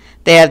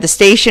 They have the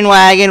station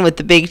wagon with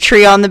the big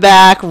tree on the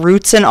back,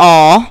 roots and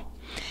all.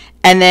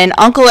 And then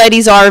Uncle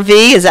Eddie's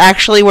RV is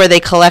actually where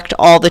they collect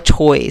all the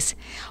toys.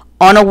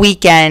 On a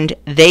weekend,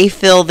 they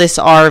fill this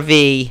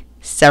RV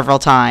several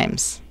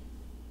times.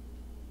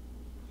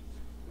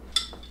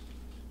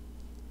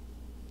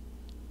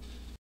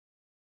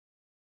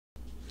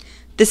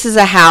 This is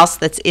a house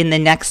that's in the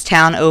next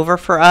town over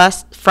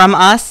from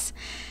us,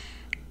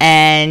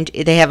 and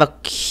they have a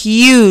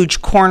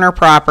huge corner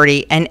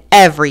property, and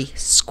every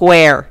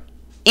square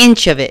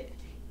inch of it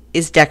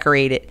is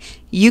decorated.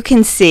 You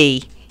can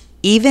see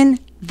even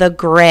the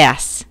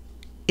grass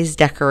is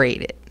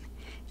decorated.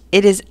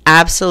 It is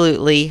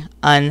absolutely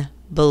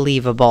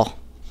unbelievable.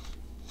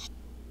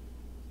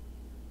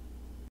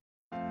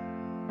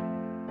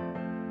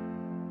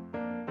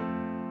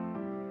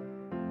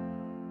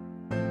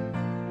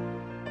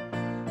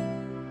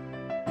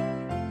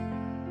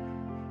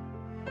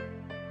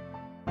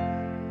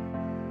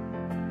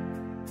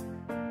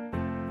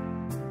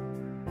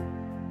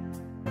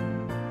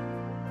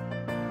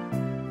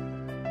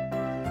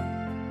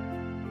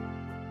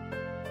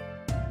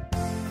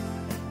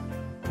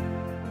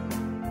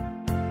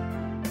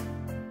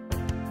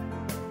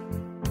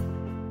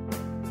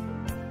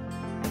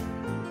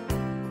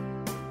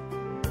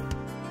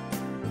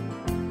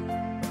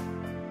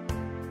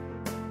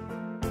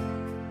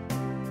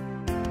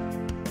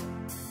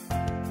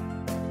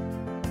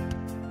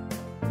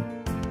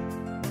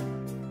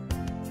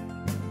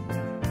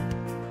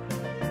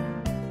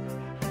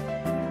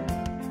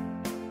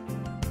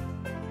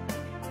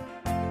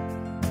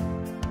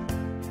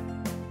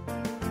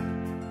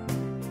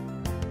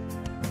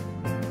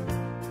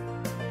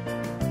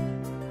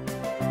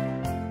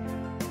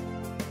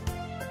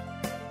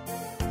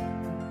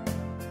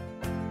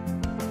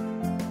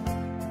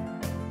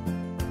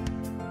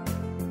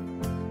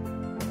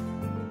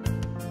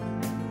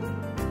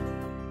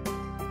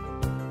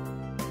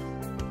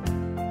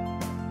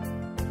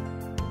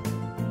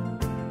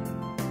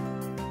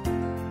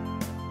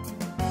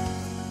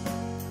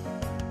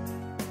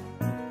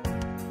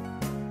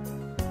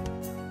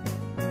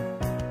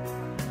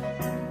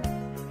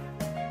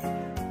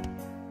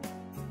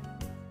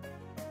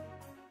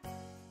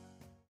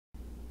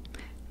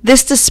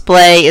 This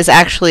display is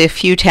actually a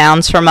few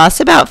towns from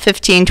us, about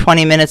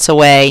 15-20 minutes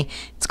away.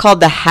 It's called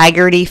the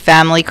Haggerty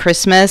Family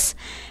Christmas,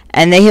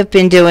 and they have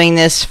been doing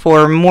this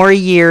for more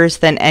years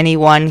than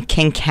anyone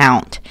can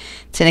count.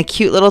 It's in a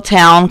cute little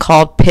town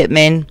called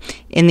Pittman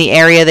in the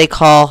area they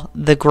call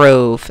the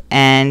Grove,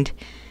 and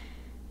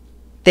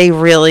they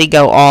really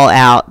go all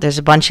out. There's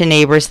a bunch of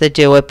neighbors that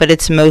do it, but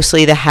it's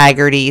mostly the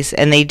Haggertys,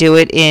 and they do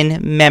it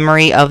in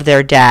memory of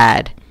their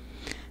dad.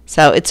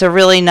 So it's a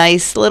really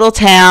nice little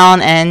town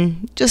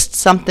and just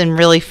something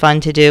really fun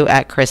to do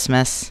at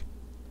Christmas.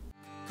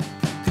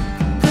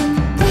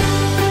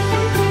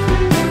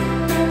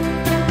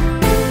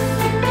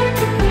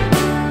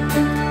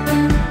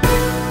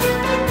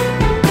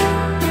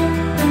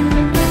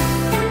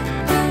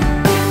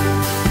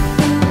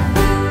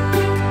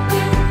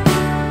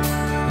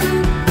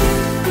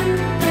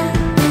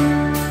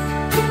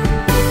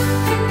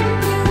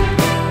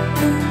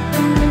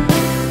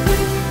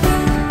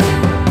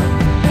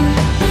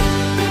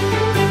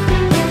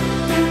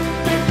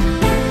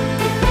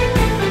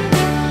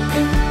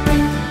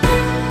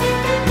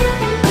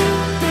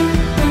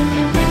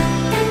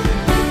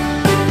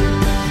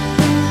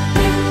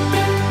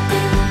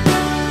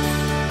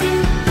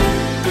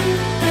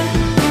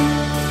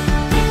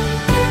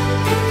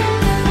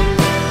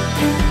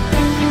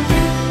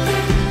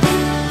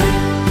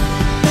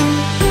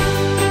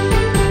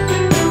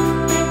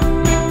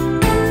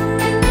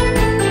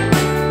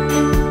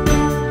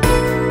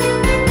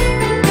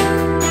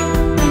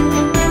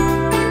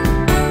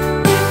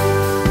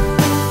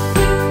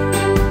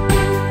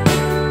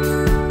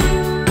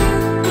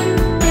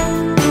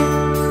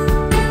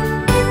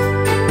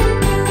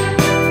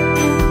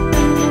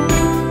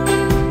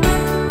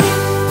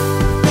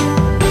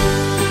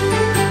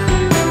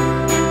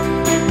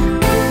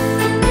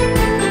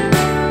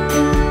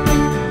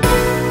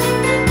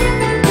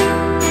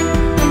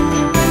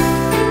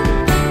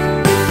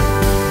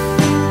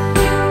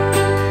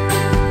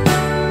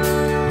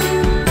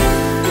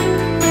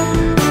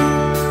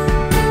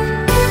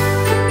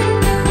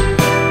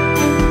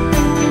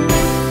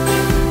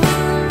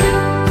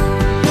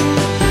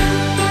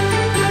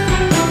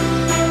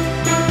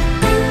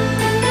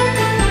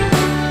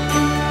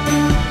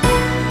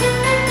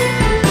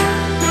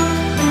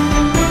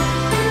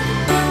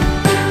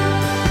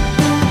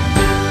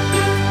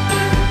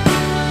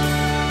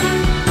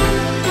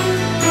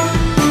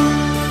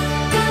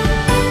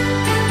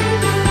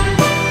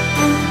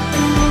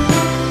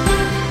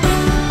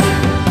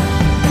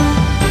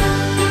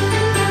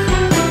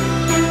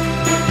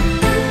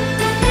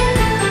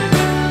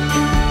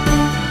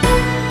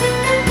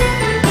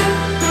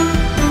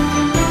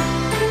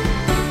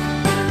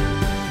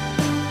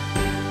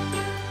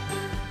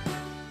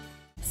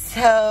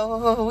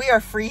 So we are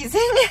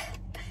freezing,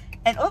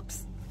 and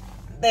oops,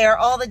 there are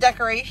all the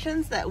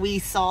decorations that we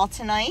saw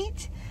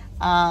tonight.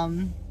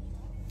 I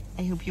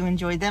hope you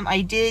enjoyed them.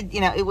 I did,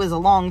 you know, it was a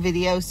long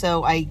video,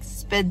 so I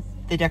sped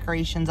the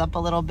decorations up a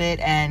little bit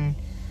and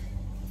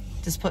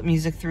just put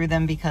music through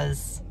them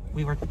because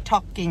we were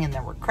talking and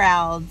there were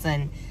crowds,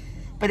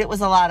 but it was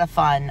a lot of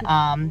fun.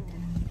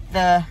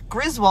 The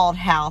Griswold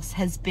house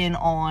has been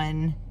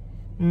on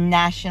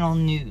national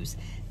news.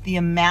 The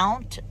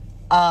amount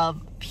of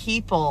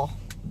people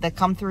that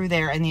come through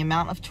there and the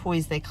amount of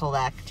toys they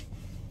collect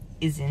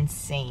is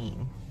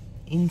insane.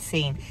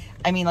 Insane.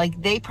 I mean,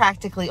 like, they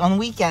practically, on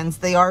weekends,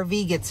 the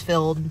RV gets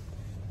filled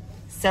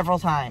several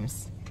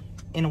times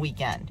in a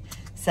weekend.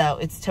 So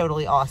it's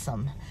totally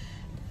awesome.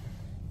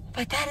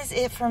 But that is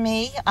it for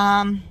me.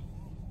 I'm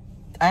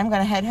going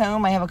to head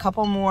home. I have a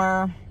couple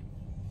more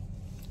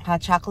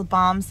hot chocolate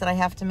bombs that I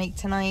have to make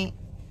tonight.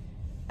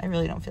 I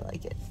really don't feel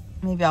like it.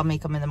 Maybe I'll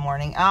make them in the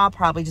morning. I'll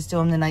probably just do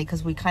them tonight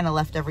because we kind of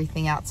left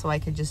everything out so I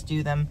could just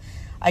do them.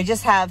 I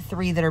just have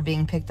 3 that are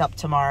being picked up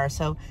tomorrow,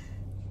 so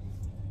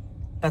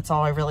that's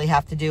all I really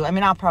have to do. I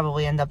mean, I'll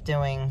probably end up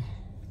doing,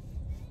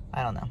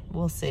 I don't know,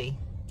 we'll see.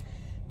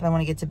 But I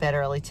want to get to bed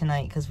early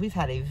tonight because we've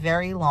had a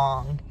very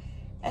long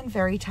and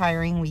very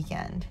tiring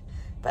weekend.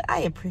 But I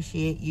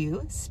appreciate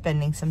you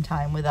spending some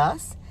time with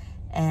us.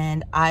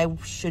 And I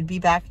should be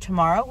back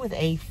tomorrow with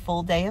a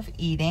full day of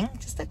eating.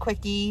 Just a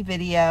quickie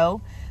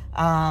video.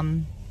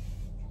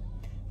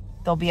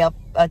 There'll be a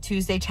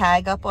Tuesday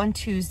tag up on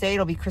Tuesday.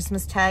 It'll be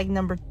Christmas tag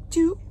number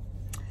 2.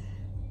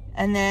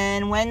 And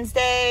then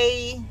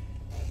Wednesday,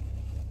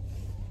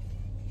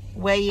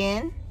 weigh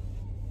in.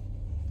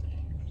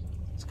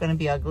 It's going to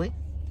be ugly.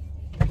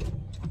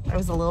 I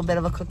was a little bit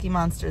of a cookie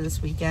monster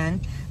this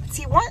weekend. But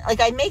see,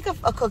 like, I make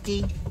a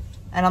cookie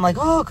and I'm like,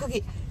 oh,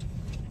 cookie.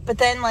 But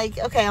then, like,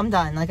 okay, I'm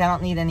done. Like, I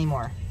don't need any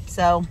more.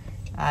 So,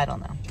 I don't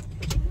know.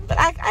 But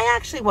I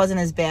actually wasn't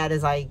as bad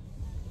as I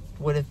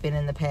would have been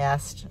in the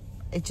past.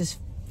 It just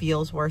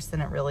feels worse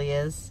than it really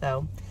is.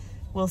 So,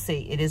 we'll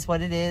see. It is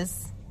what it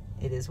is.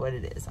 It is what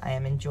it is. I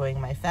am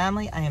enjoying my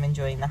family. I am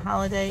enjoying the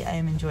holiday. I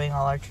am enjoying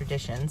all our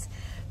traditions.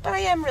 But I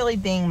am really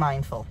being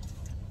mindful.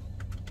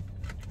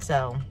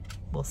 So,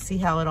 we'll see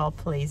how it all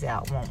plays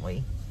out, won't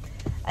we?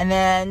 And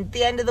then,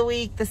 the end of the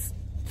week, this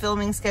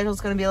filming schedule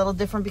is going to be a little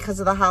different because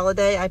of the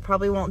holiday. I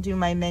probably won't do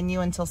my menu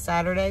until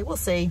Saturday. We'll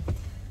see.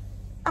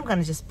 I'm going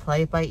to just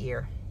play it by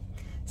ear.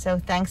 So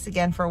thanks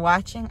again for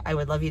watching. I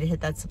would love you to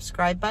hit that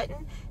subscribe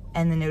button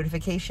and the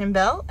notification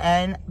bell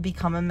and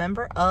become a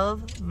member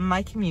of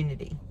my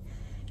community.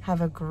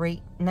 Have a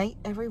great night,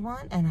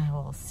 everyone, and I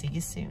will see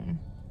you soon.